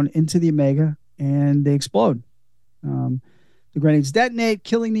drift down into the Omega, and they explode. The grenades detonate,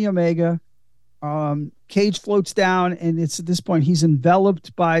 killing the Omega. Cage floats down, and it's at this point he's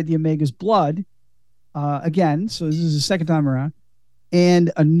enveloped by the Omega's blood again. So this is the second time around,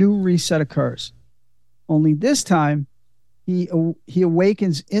 and a new reset occurs. Only this time, he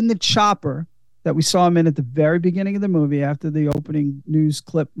awakens in the chopper that we saw him in at the very beginning of the movie after the opening news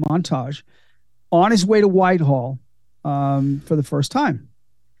clip montage, on his way to Whitehall for the first time.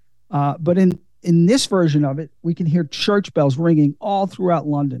 But in this version of it, we can hear church bells ringing all throughout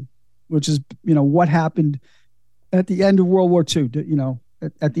London, which is, what happened at the end of World War II.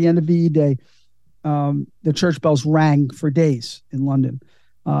 At the end of VE Day, the church bells rang for days in London.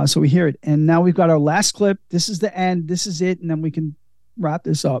 So we hear it. And now we've got our last clip. This is the end. This is it. And then we can wrap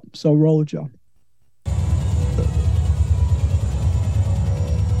this up. So roll it, Joe.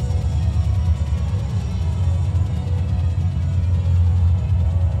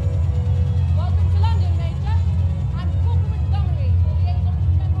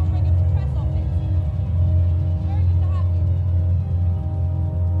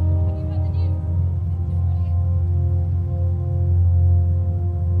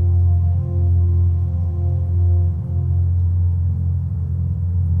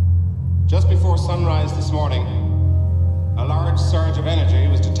 Just before sunrise this morning, a large surge of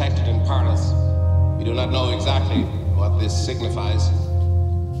energy was detected in Paris. We do not know exactly what this signifies,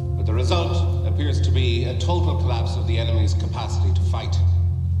 but the result appears to be a total collapse of the enemy's capacity to fight.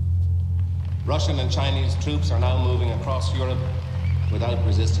 Russian and Chinese troops are now moving across Europe without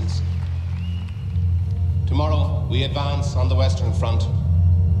resistance. Tomorrow, we advance on the Western Front.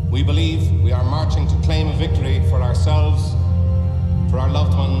 We believe we are marching to claim a victory for ourselves, for our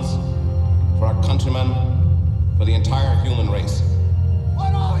loved ones, for our countrymen, for the entire human race.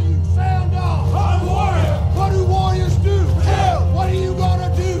 What are you? Stand up! I'm a warrior! What do warriors do? Kill! What are you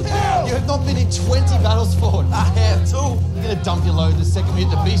gonna do? Kill! You have not been in 20 battles, Ford. I have too. You're gonna dump your load the second we hit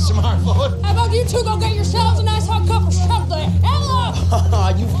the beach tomorrow, Ford. How about you two go get yourselves a nice hot cup of shut the hell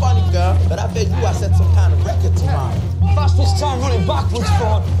up? You funny, girl, but I bet you I set some kind of record tomorrow. Fastest time running backwards,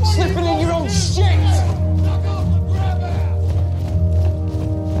 Ford. Slipping in your own shit.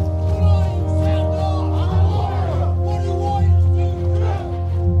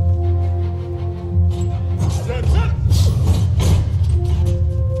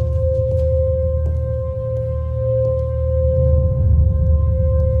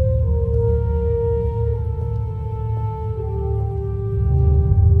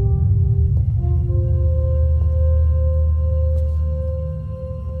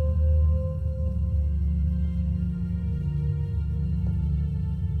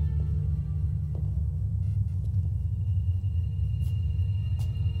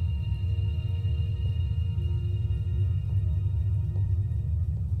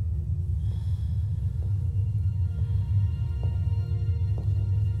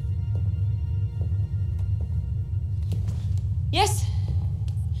 Yes?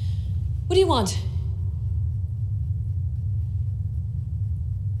 What do you want?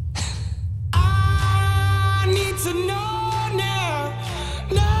 I need to know now.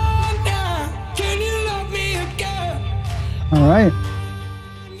 Can you love me again? All right.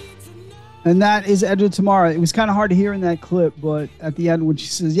 And that is Edge of Tomorrow. It was kind of hard to hear in that clip, but at the end when she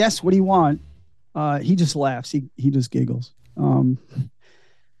says, yes, what do you want? He just laughs. He just giggles.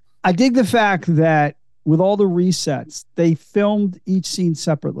 I dig the fact that with all the resets, they filmed each scene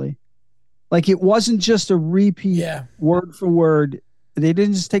separately. Like it wasn't just a repeat word for word. They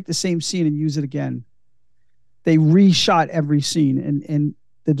didn't just take the same scene and use it again. They reshot every scene. And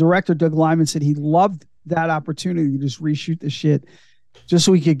the director, Doug Liman, said he loved that opportunity to just reshoot the shit just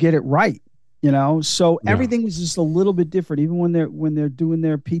so he could get it right. You know, so everything was just a little bit different, even when they're doing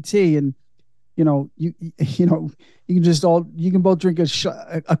their PT and you can both drink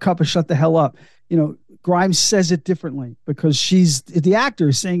a cup of shut the hell up. You know, Grimes says it differently because she's the actor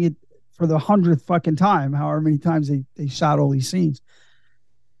is saying it for the 100th fucking time, however many times they shot all these scenes.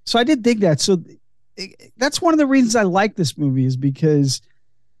 So I did dig that. So that's one of the reasons I like this movie is because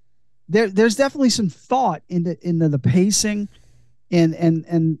there's definitely some thought into the pacing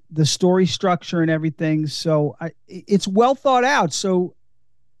and the story structure and everything. So it's well thought out. So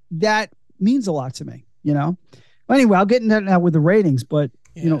that means a lot to me, you know? Well, anyway, I'll get into that now with the ratings, but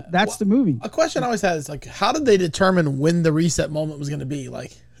you know, that's the movie. A question I always had is like, how did they determine when the reset moment was going to be?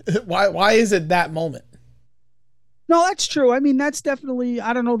 Like, why is it that moment? No, that's true. I mean, that's definitely,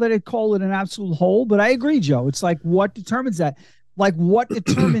 I don't know that I'd call it an absolute whole, but I agree, Joe. It's like, what determines that? Like, what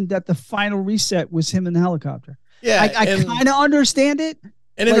determined that the final reset was him in the helicopter? Yeah. I kind of understand it.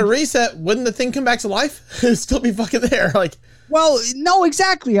 And in a reset, wouldn't the thing come back to life? It'd still be fucking there. Like, well, no,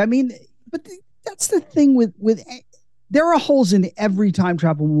 exactly. I mean, but that's the thing with there are holes in every time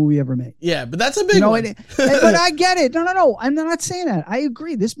travel movie ever made. Yeah, but that's a big one. But I get it. No. I'm not saying that. I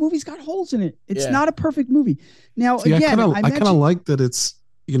agree. This movie's got holes in it. It's not a perfect movie. Now, see, again, I kind of like that it's,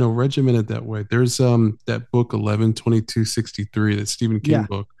 regimented that way. There's that book 11/22/63, that Stephen King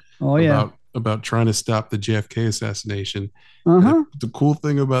book. Oh, yeah. About trying to stop the JFK assassination. The cool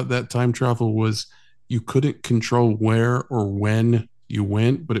thing about that time travel was you couldn't control where or when you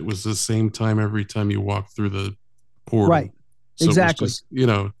went, but it was the same time every time you walked through the portal. Right. So exactly. Just,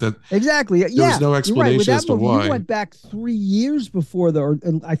 that exactly. There was no explanation as to why. You went back 3 years before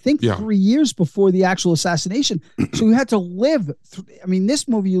 3 years before the actual assassination. So you had to live. This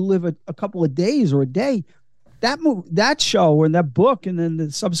movie, you live a couple of days or a day. That show and that book and then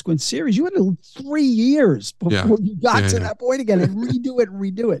the subsequent series, you had to 3 years before you got to that point again and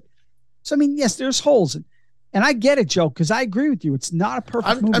redo it. So, yes, there's holes. And I get it, Joe, because I agree with you. It's not a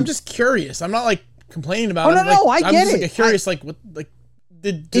perfect movie. I'm just curious. I'm not like complaining about it. No, I get it. I'm just curious,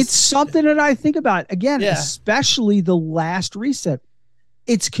 it's something that I think about. Again, especially the last reset.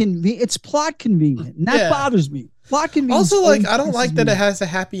 It's It's plot convenient. And that bothers me. Plot convenient. Also, I don't like that it has a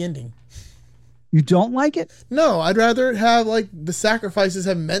happy ending. You don't like it? No, I'd rather have the sacrifices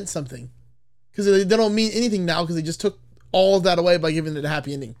have meant something, because they don't mean anything now because they just took all of that away by giving it a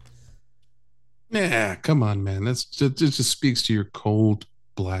happy ending. Nah, come on, man. It just speaks to your cold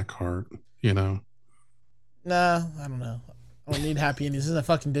black heart, Nah, I don't know. I don't need happy endings. This is a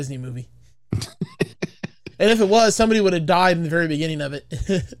fucking Disney movie. And if it was, somebody would have died in the very beginning of it.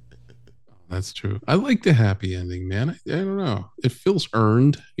 That's true. I like the happy ending, man. I don't know. It feels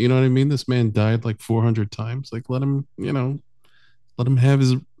earned. You know what I mean? This man died 400 times. Let him, let him have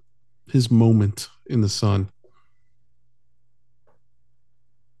his moment in the sun.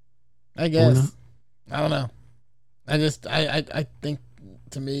 I guess. I don't know. I think,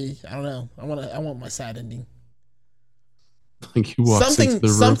 to me, I don't know. I want my sad ending. He walks into the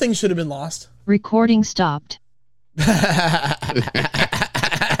room. Something should have been lost. Recording stopped.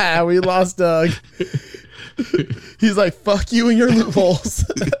 We lost Doug. He's like, fuck you and your loopholes.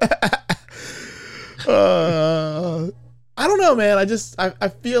 I don't know, man. I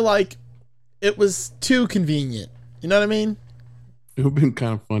feel like it was too convenient. You know what I mean? It would have been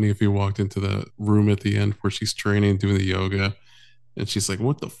kind of funny if he walked into the room at the end where she's training, doing the yoga, and she's like,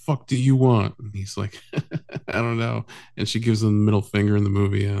 "What the fuck do you want?" And he's like, "I don't know." And she gives him the middle finger, and the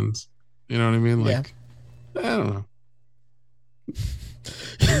movie ends. You know what I mean? Like, I don't know.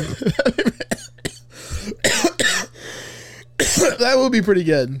 That would be pretty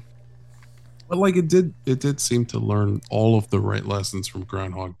good. But like it did seem to learn all of the right lessons from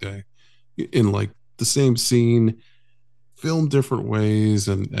Groundhog Day in like the same scene, filmed different ways,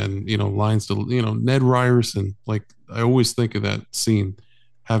 and you know, lines to, you know, Ned Ryerson. Like, I always think of that scene,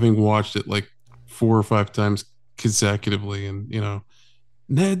 having watched it like 4 or 5 times consecutively, and you know,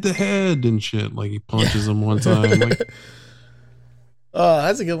 Ned the Head and shit. Like, he punches him one time. Like, oh,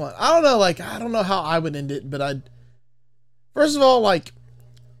 that's a good one. I don't know. Like, I don't know how I would end it, but I'd. First of all, like,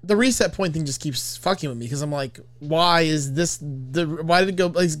 the reset point thing just keeps fucking with me because I'm like, why is this why did it go?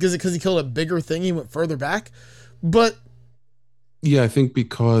 Like, is it because he killed a bigger thing? He went further back, but yeah, I think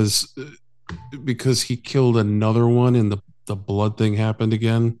because he killed another one and the blood thing happened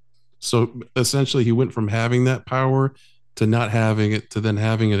again. So essentially, he went from having that power to not having it to then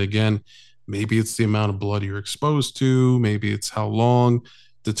having it again. Maybe it's the amount of blood you're exposed to. Maybe it's how long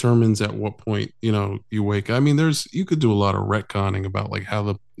determines at what point, you know, you wake. I mean, you could do a lot of retconning about like how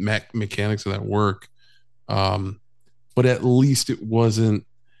the mechanics of that work. But at least it wasn't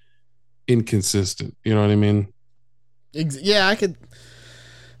inconsistent. You know what I mean? Yeah, I could.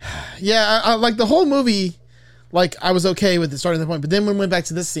 Yeah, I like the whole movie. Like, I was okay with it starting at the point, but then when we went back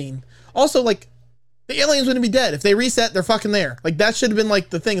to this scene, also like the aliens wouldn't be dead if they reset. They're fucking there. Like, that should have been like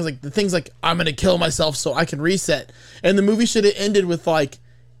the thing. Like, the thing's like, I'm gonna kill myself so I can reset, and the movie should have ended with like.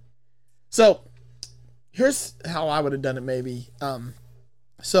 So, here's how I would have done it. Maybe.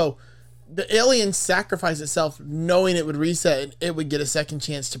 So, the alien sacrificed itself, knowing it would reset and it would get a second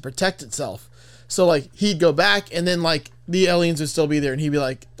chance to protect itself. So like he'd go back and then like the aliens would still be there and he'd be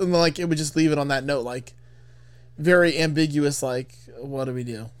like, and like it would just leave it on that note, like very ambiguous. Like, what do we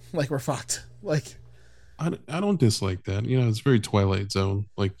do? Like, we're fucked. Like, I don't dislike that. You know, it's very Twilight Zone.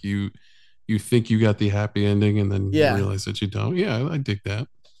 Like you think you got the happy ending and then you realize that you don't. Yeah, I dig that.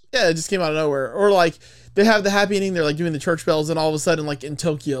 Yeah, it just came out of nowhere. Or like they have the happy ending. They're like doing the church bells and all of a sudden like in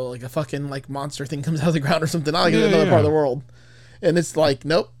Tokyo, like a fucking like monster thing comes out of the ground or something. Not like in another part of the world. And it's like,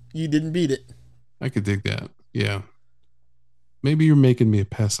 nope, you didn't beat it. I could dig that. Yeah. Maybe you're making me a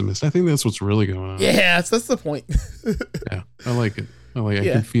pessimist. I think that's what's really going on. Yeah, that's the point. Yeah, I like it. I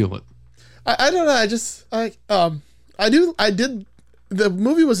can feel it. I don't know. I did. The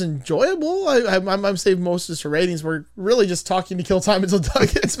movie was enjoyable. I'm saving most of this for ratings. We're really just talking to kill time until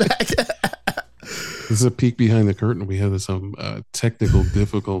Doug gets back. This is a peek behind the curtain. We had some technical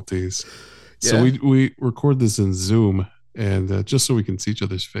difficulties. So we record this in Zoom, and just so we can see each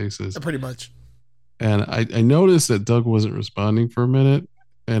other's faces. Pretty much. And I noticed that Doug wasn't responding for a minute,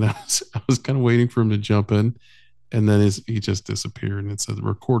 and I was kind of waiting for him to jump in, and then he just disappeared, and it said the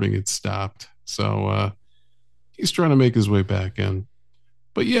recording had stopped. So he's trying to make his way back in.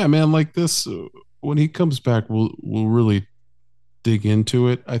 But yeah, man, like this, when he comes back, we'll really dig into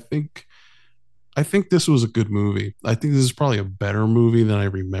it. I think this was a good movie. I think this is probably a better movie than I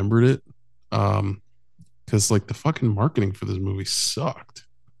remembered it. Because like the fucking marketing for this movie sucked.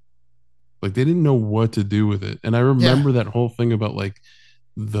 Like they didn't know what to do with it. And I remember that whole thing about like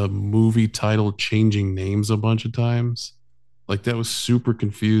the movie title changing names a bunch of times. Like that was super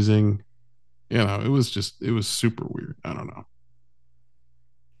confusing. You know, it was super weird. I don't know.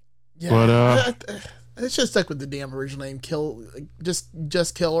 Yeah, but it should have stuck with the damn original name, Kill,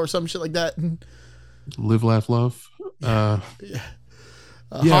 just Kill or some shit like that. Live, Laugh, Love.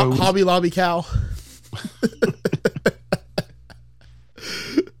 Hobby Lobby Cow.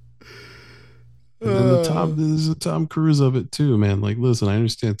 And then there's a Tom Cruise of it too, man. Like, listen, I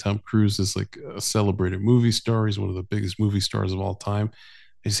understand Tom Cruise is like a celebrated movie star. He's one of the biggest movie stars of all time.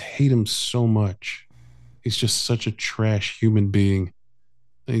 I just hate him so much. He's just such a trash human being.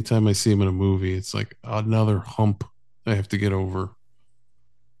 Anytime I see him in a movie, it's like another hump I have to get over.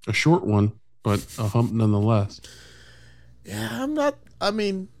 A short one, but a hump nonetheless. Yeah,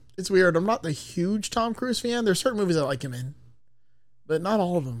 it's weird. I'm not the huge Tom Cruise fan. There's certain movies I like him in, but not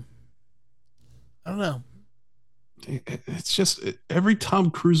all of them. I don't know. It's just every Tom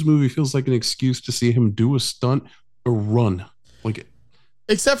Cruise movie feels like an excuse to see him do a stunt or run. Like,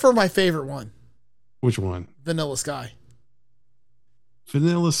 except for my favorite one. Which one? Vanilla Sky.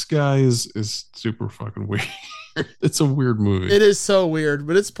 Vanilla Sky is super fucking weird. It's a weird movie. It is so weird,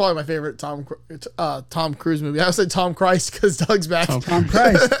 but it's probably my favorite Tom Cruise movie. I would say Tom Christ because Doug's back. Tom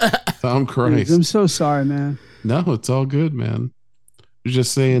Christ. Tom Christ. I'm so sorry, man. No, it's all good, man. You're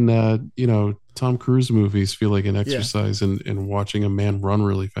just saying that, Tom Cruise movies feel like an exercise in watching a man run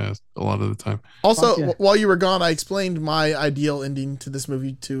really fast a lot of the time. Also, while you were gone, I explained my ideal ending to this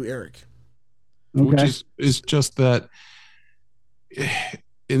movie to Eric. Okay. Which is just that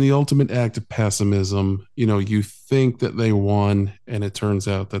in the ultimate act of pessimism, you think that they won, and it turns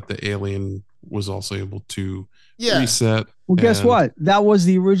out that the alien was also able to reset. Well, guess what? That was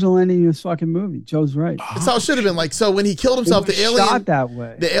the original ending of this fucking movie. Joe's right. That's how it should have been. Like, so when he killed himself, the alien shot that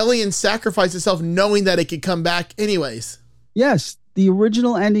way. The alien sacrificed itself knowing that it could come back anyways. Yes, the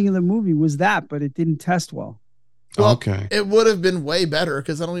original ending of the movie was that, but it didn't test well. Well, okay. It would have been way better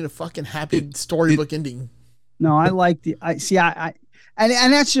because I don't need a fucking happy storybook ending. No, I like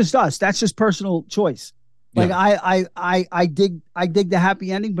and that's just us. That's just personal choice. Like I dig the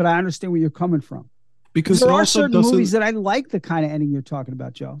happy ending, but I understand where you're coming from. Because there are certain movies that I like the kind of ending you're talking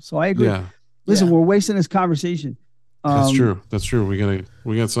about, Joe. So I agree. Yeah. Listen, we're wasting this conversation. That's true. That's true.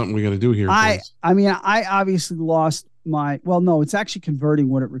 We got something we got to do here. I mean, I obviously lost my. Well, no, it's actually converting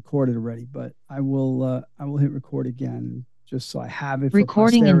what it recorded already. But I will hit record again just so I have it.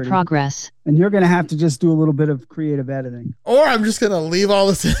 Recording in progress. And you're gonna have to just do a little bit of creative editing. Or I'm just gonna leave all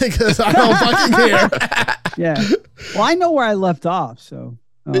this in because I don't fucking care. Yeah. Well, I know where I left off, so.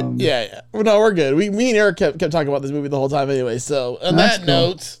 Yeah. Well, no, we're good. Me and Eric kept talking about this movie the whole time anyway. So on that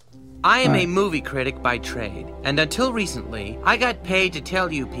note, I am a movie critic by trade, and until recently, I got paid to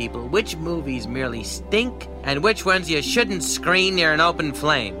tell you people which movies merely stink and which ones you shouldn't screen near an open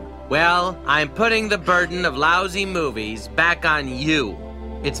flame. Well, I'm putting the burden of lousy movies back on you.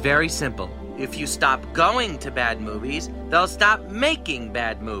 It's very simple. If you stop going to bad movies, they'll stop making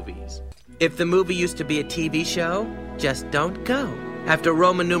bad movies. If the movie used to be a TV show, just don't go. After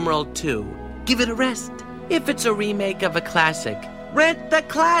Roman numeral 2, give it a rest. If it's a remake of a classic, rent the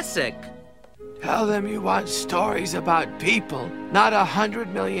classic. Tell them you want stories about people, not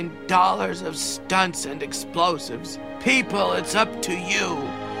 $100 million of stunts and explosives. People, it's up to you.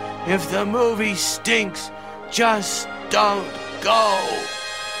 If the movie stinks, just don't go.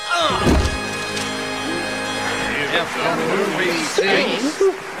 If the movie stinks,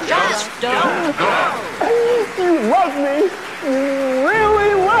 just don't go. You love me. You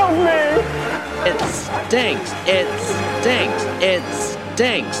really love me. It stinks. It stinks. It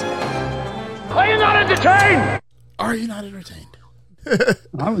stinks. Are you not entertained? Are you not entertained?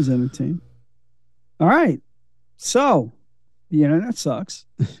 I was entertained. All right. So, the internet sucks.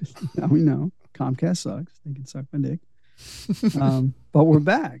 Now we know. Comcast sucks. They can suck my dick. But we're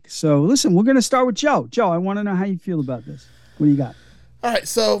back. So, listen, we're going to start with Joe. Joe, I want to know how you feel about this. What do you got? All right.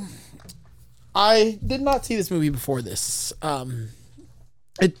 So, I did not see this movie before this.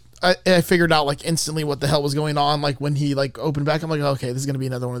 I figured out like instantly what the hell was going on. Like when he like opened back, I'm like, okay, this is gonna be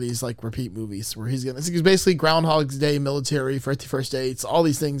another one of these like repeat movies where he's basically Groundhog's Day, military, 51st Dates, all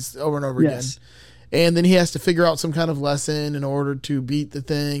these things over and over again. And then he has to figure out some kind of lesson in order to beat the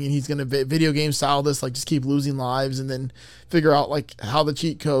thing. And he's gonna video game style this, like just keep losing lives, and then figure out like how the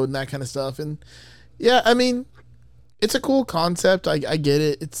cheat code and that kind of stuff. And yeah, I mean, it's a cool concept. I get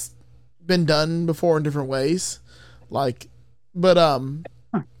it. It's been done before in different ways, but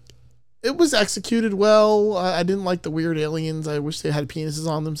it was executed well. I didn't like the weird aliens. I wish they had penises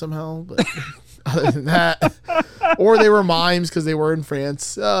on them somehow, but other than that, or they were mimes because they were in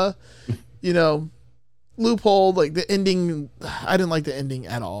France. Loophole, like the ending. I didn't like the ending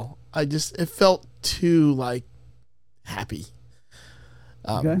at all. It felt too like happy.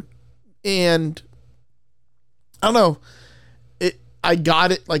 Okay. And I don't know. I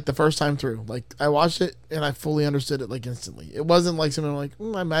got it like the first time through. Like I watched it and I fully understood it like instantly. It wasn't like something like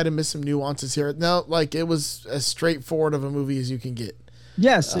I might have missed some nuances here. No, like it was as straightforward of a movie as you can get.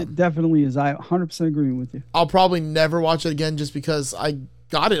 Yes, it definitely is. I 100% agree with you. I'll probably never watch it again just because I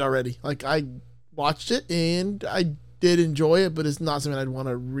got it already. Like I watched it and I did enjoy it, but it's not something I'd want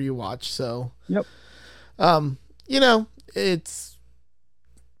to rewatch. So yep.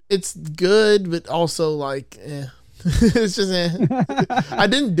 It's good, but also like it's just I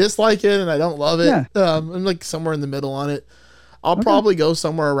didn't dislike it and I don't love it. Yeah. I'm like somewhere in the middle on it. I'll probably go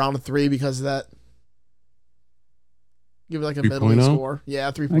somewhere around a 3 because of that. Give it like a middle score.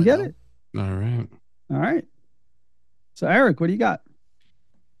 Yeah, 3.0. I get it. All right. So Eric, what do you got?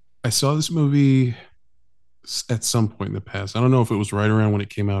 I saw this movie at some point in the past. I don't know if it was right around when it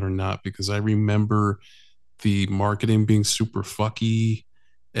came out or not, because I remember the marketing being super fucky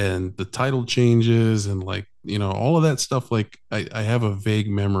and the title changes and like, all of that stuff. Like I have a vague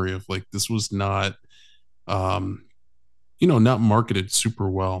memory of like, this was not not marketed super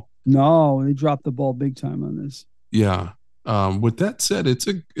well. No, they dropped the ball big time on this. Yeah. With that said, it's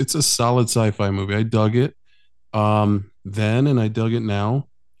a solid sci-fi movie. I dug it then, and I dug it now.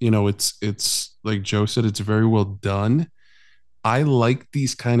 It's like Joe said, it's very well done. I like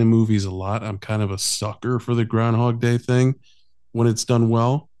these kind of movies a lot. I'm kind of a sucker for the Groundhog Day thing when it's done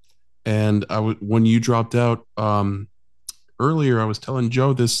well. And when you dropped out earlier, I was telling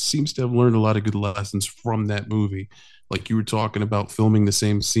Joe this seems to have learned a lot of good lessons from that movie. Like you were talking about filming the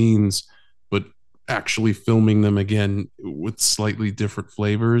same scenes, but actually filming them again with slightly different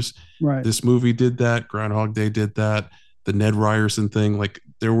flavors. Right. This movie did that. Groundhog Day did that. The Ned Ryerson thing, like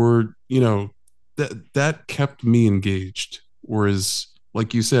there were, that kept me engaged. Whereas,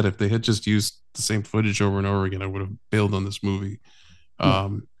 like you said, if they had just used the same footage over and over again, I would have bailed on this movie. I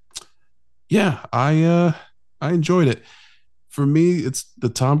enjoyed it. For me, it's the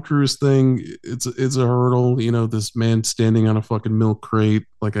Tom Cruise thing. It's a hurdle. This man standing on a fucking milk crate.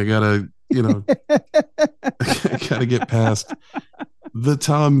 Like I gotta, I gotta get past the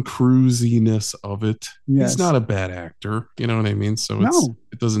Tom Cruisiness of it. Yes. He's not a bad actor. You know what I mean? So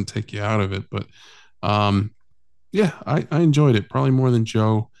it doesn't take you out of it. But I enjoyed it probably more than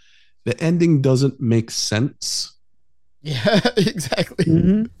Joe. The ending doesn't make sense. Yeah, exactly.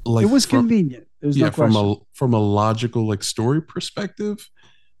 Mm-hmm. Like it was convenient. There's no question. From a logical like story perspective,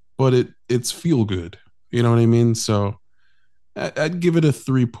 but it's feel good. You know what I mean? So I'd give it a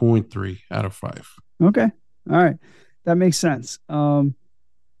 3.3 out of 5. Okay. All right. That makes sense.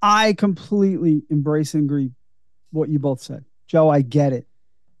 I completely embrace and agree what you both said. Joe, I get it.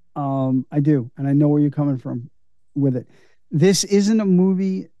 I do. And I know where you're coming from with it. This isn't a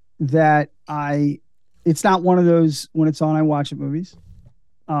movie that it's not one of those when it's on, I watch it movies.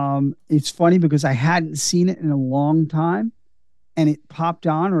 It's funny because I hadn't seen it in a long time and it popped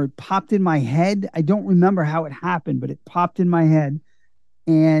on or it popped in my head. I don't remember how it happened, but it popped in my head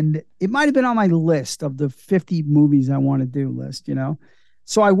and it might've been on my list of the 50 movies I want to do list,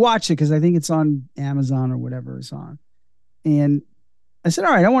 So I watched it because I think it's on Amazon or whatever it's on. And I said,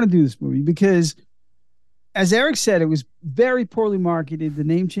 all right, I want to do this movie because as Eric said, it was very poorly marketed. The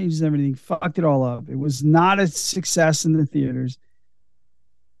name changes, everything fucked it all up. It was not a success in the theaters,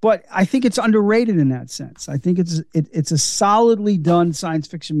 but I think it's underrated in that sense. I think it's a solidly done science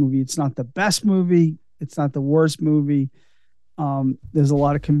fiction movie. It's not the best movie. It's not the worst movie. There's a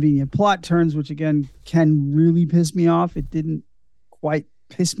lot of convenient plot turns, which again, can really piss me off. It didn't quite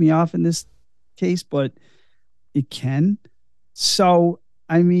piss me off in this case, but it can. So,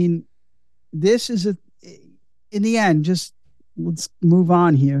 I mean, this is in the end, just let's move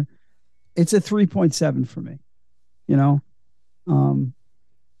on here. It's a 3.7 for me.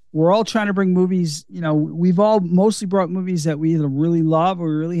 We're all trying to bring movies, we've all mostly brought movies that we either really love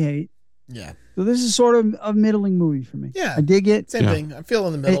or really hate. Yeah. So this is sort of a middling movie for me. Yeah. I dig it. Same thing. I feel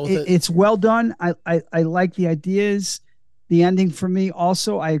in the middle with it. It's well done. I like the ideas. The ending for me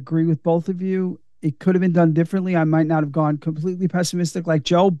also, I agree with both of you. It could have been done differently. I might not have gone completely pessimistic like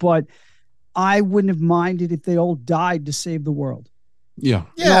Joe, but I wouldn't have minded if they all died to save the world. Yeah.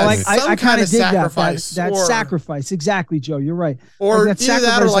 Yeah. I kind of dig sacrifice that sacrifice. Exactly, Joe. You're right. Or like either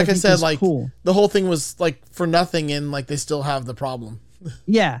that, or like I said, cool. The whole thing was like for nothing and like they still have the problem.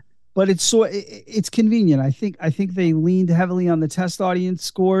 Yeah. But it's convenient. I think they leaned heavily on the test audience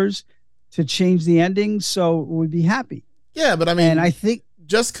scores to change the ending, so we'd be happy. Yeah, but I mean, and I think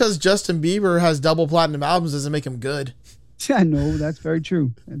just because Justin Bieber has double platinum albums doesn't make him good. Yeah, no, that's very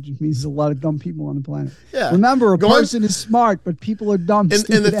true. That just means there's a lot of dumb people on the planet. Yeah. Remember, person is smart, but people are dumb.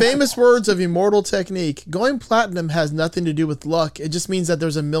 In the famous words of Immortal Technique, going platinum has nothing to do with luck. It just means that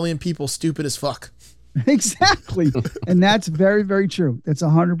there's a million people stupid as fuck. Exactly. And that's very, very true. That's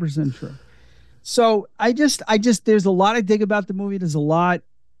 100% true. So I just, there's a lot I dig about the movie. There's a lot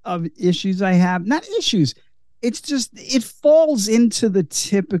of issues I have. Not issues. It's just, it falls into the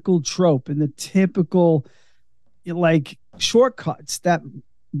typical trope and the typical, like, shortcuts that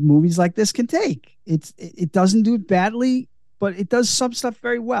movies like this can take. It doesn't do it badly, but it does some stuff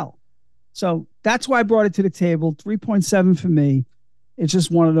very well. So that's why I brought it to the table. 3.7 for me. It's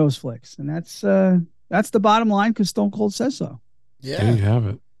just one of those flicks. And that's the bottom line because Stone Cold says so. Yeah. There you have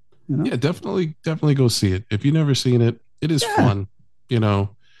it. Yeah, definitely go see it. If you've never seen it, it is fun.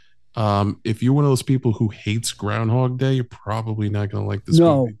 If you're one of those people who hates Groundhog Day, you're probably not going to like this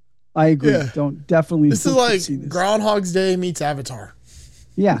movie. I agree. Yeah. Don't definitely. This is like Groundhog's Day meets Avatar.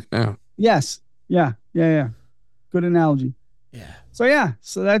 Yeah. Yeah. Yes. Yeah. Good analogy. Yeah.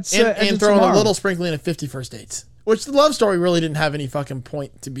 So that's and throwing a little sprinkling of 50 First Dates, which the love story really didn't have any fucking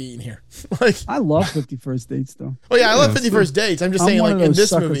point to be in here. I love 50 First Dates though. Well, yeah, I love 50 First Dates. I'm just saying, like in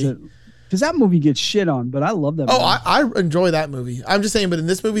this movie, because that movie gets shit on, but I love that movie. I enjoy that movie. I'm just saying, but in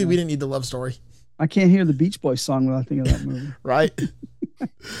this movie, we didn't need the love story. I can't hear the Beach Boys song without thinking of that movie. Right?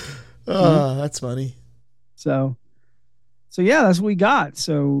 That's funny. So yeah, that's what we got.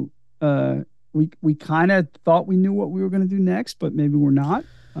 So we kind of thought we knew what we were going to do next, but maybe we're not.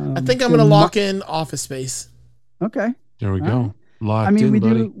 I think I'm going to lock in Office Space. Okay. There we go. Locked I mean, in, we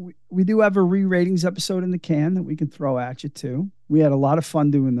buddy. do. We do have a re-ratings episode in the can that we can throw at you too. We had a lot of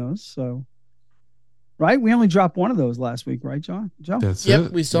fun doing those. So, right, we only dropped one of those last week, right, Joe? That's Yep.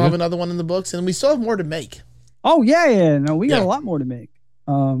 it. We still have another one in the books, and we still have more to make. Oh yeah. No, we got a lot more to make.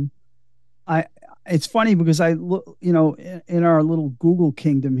 It's funny because I look, in our little Google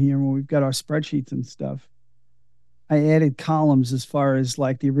kingdom here, when we've got our spreadsheets and stuff, I added columns as far as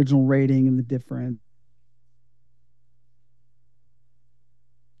like the original rating and the different.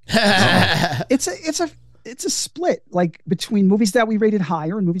 It's a split, like between movies that we rated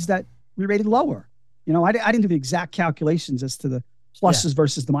higher and movies that we rated lower. I didn't do the exact calculations as to the pluses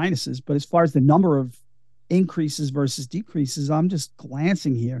versus the minuses, but as far as the number of increases versus decreases, I'm just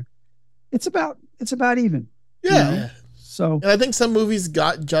glancing here. It's about even. Yeah. So, and I think some movies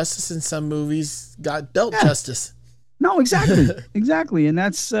got justice and some movies got dealt justice. No, exactly, and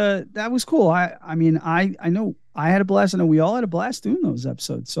that was cool. I mean, I know I had a blast. I know we all had a blast doing those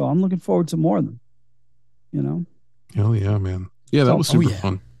episodes. So I'm looking forward to more of them. Hell yeah, man. Yeah, that was super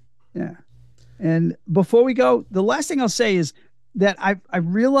fun. Yeah. And before we go, the last thing I'll say is that I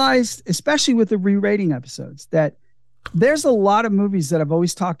realized, especially with the re-rating episodes, that there's a lot of movies that I've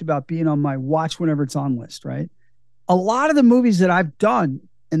always talked about being on my watch whenever it's on list, right? A lot of the movies that I've done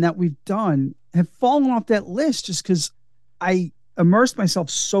and that we've done have fallen off that list just because I immersed myself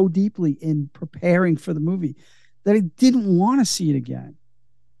so deeply in preparing for the movie that I didn't want to see it again.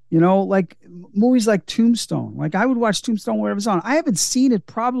 Like movies like Tombstone. Like I would watch Tombstone wherever it's on. I haven't seen it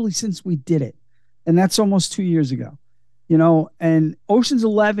probably since we did it. And that's almost 2 years ago. And Ocean's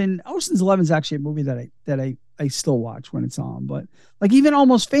 11 is actually a movie that I still watch when it's on. But like even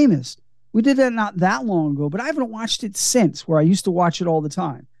Almost Famous, we did that not that long ago, but I haven't watched it since, where I used to watch it all the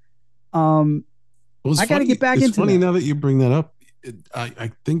time. I got to get back into it. It's funny now that you bring that up.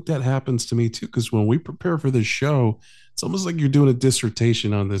 I think that happens to me too, because when we prepare for this show, it's almost like you're doing a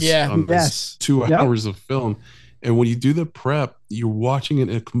dissertation on this, this 2 hours of film. And when you do the prep, you're watching it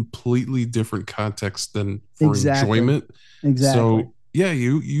in a completely different context than for enjoyment. Exactly. So yeah,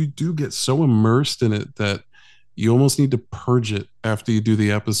 you do get so immersed in it that you almost need to purge it after you do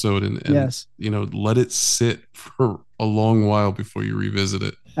the episode and let it sit for a long while before you revisit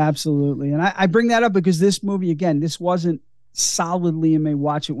it. Absolutely. And I bring that up because this movie, again, this wasn't solidly in my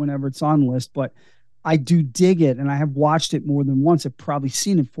watch it whenever it's on list, but I do dig it, and I have watched it more than once. I've probably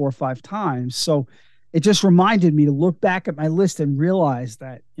seen it 4 or 5 times. So it just reminded me to look back at my list and realize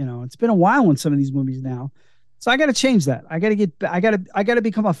that, it's been a while on some of these movies now. So I got to change that. I got to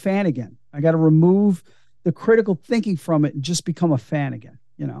become a fan again. I got to remove the critical thinking from it and just become a fan again,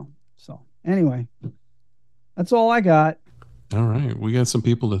 So anyway, that's all I got. All right. We got some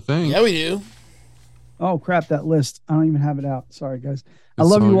people to thank. Yeah, we do. Oh, crap, that list. I don't even have it out. Sorry, guys. I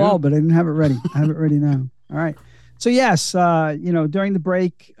love you all, but I didn't have it ready. I have it ready now. All right. So, yes, during the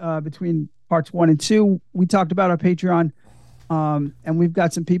break between parts 1 and 2, we talked about our Patreon, and we've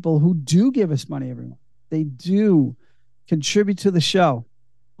got some people who do give us money every month. They do contribute to the show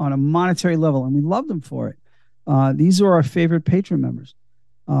on a monetary level, and we love them for it. These are our favorite patron members.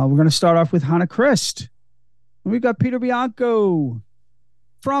 We're going to start off with Hannah Christ. And we've got Peter Bianco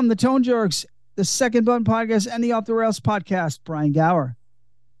from the Tone Jerks, the Second Button Podcast, and the Off the Rails Podcast, Brian Gower.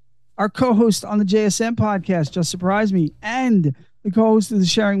 Our co-host on the JSM Podcast, Just Surprise Me, and the co-host of the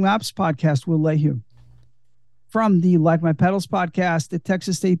Sharing Maps Podcast, Will Lehue. From the Like My Pedals Podcast, the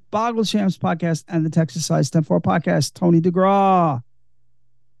Texas State Boggle Champs Podcast, and the Texas Size 10-4 Podcast, Tony DeGraw.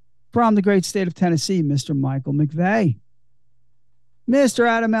 From the great state of Tennessee, Mr. Michael McVeigh. Mr.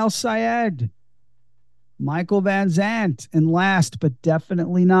 Adam El Sayed. Michael Van Zant. And last but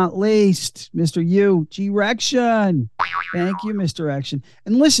definitely not least, Mr. G. Rection. Thank you, Mr. Rection.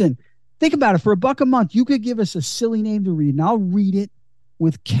 And listen, think about it. For $1 a month, you could give us a silly name to read, and I'll read it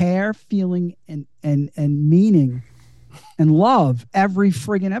with care, feeling, and meaning and love every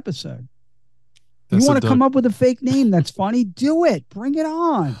friggin' episode. You want to come up with a fake name that's funny? Do it. Bring it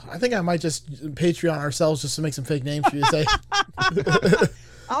on. I think I might just Patreon ourselves just to make some fake names for you to say.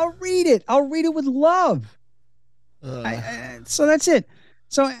 I'll read it. I'll read it with love. So that's it.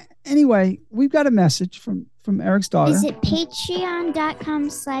 So anyway, we've got a message from Eric's daughter. Visit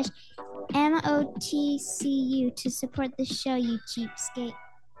patreon.com/MOTCU to support the show, you cheapskate.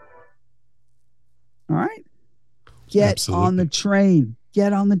 All right. Get on the train.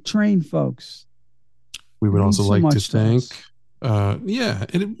 Get on the train, folks. We would also like to thank.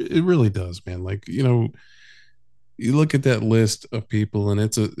 It really does, man. Like, you look at that list of people, and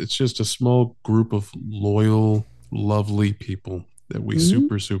it's just a small group of loyal, lovely people that we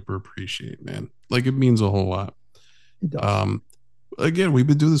super, super appreciate, man. Like, it means a whole lot. It does. Again, we've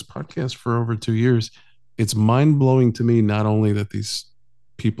been doing this podcast for over 2 years. It's mind blowing to me, not only that these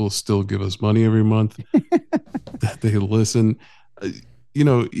people still give us money every month, that they listen,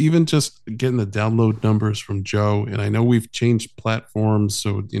 even just getting the download numbers from Joe. And I know we've changed platforms,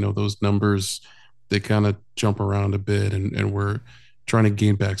 so, those numbers, they kind of jump around a bit, and we're trying to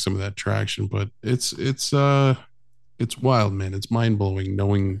gain back some of that traction, but it's wild, man. It's mind blowing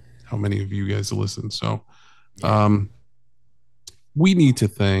knowing how many of you guys listen. So, we need to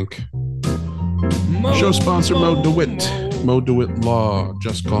thank show sponsor Mo DeWitt, Mo DeWitt Law,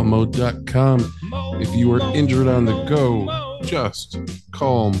 justcallmo.com. If you are injured on the go, just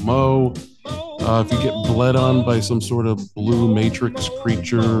call Mo. If you get bled on by some sort of blue matrix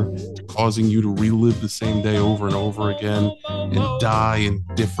creature causing you to relive the same day over and over again and die in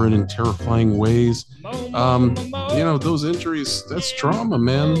different and terrifying ways, those injuries, that's trauma,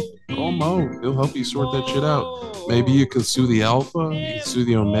 man. Call Mo. He'll help you sort that shit out. Maybe you can sue the Alpha, you can sue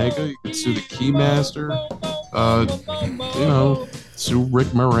the Omega, you can sue the Keymaster, sue Rick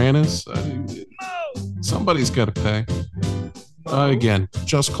Moranis. Somebody's got to pay. Again,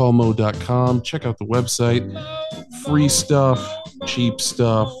 justcallmo.com. Check out the website. Free stuff, cheap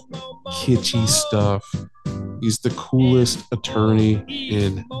stuff, kitschy stuff. He's the coolest attorney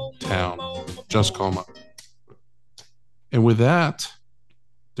in town. Just call Mo. And with that,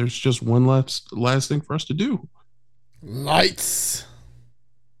 there's just one last thing for us to do. Lights.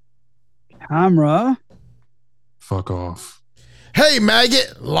 Camera. Fuck off. Hey,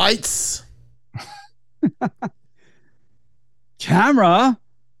 maggot. Lights. Camera.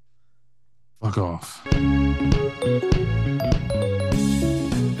 Fuck off.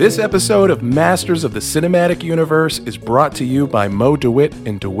 This episode of Masters of the Cinematic Universe is brought to you by Mo DeWitt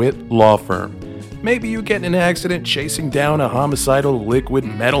and DeWitt Law Firm. Maybe you get in an accident chasing down a homicidal liquid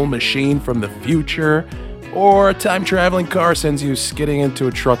metal machine from the future, or a time-traveling car sends you skidding into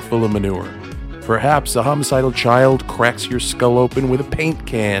a truck full of manure. Perhaps a homicidal child cracks your skull open with a paint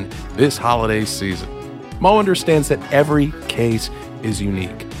can this holiday season. Mo understands that every case is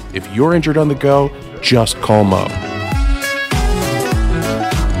unique. If you're injured on the go, just call Mo.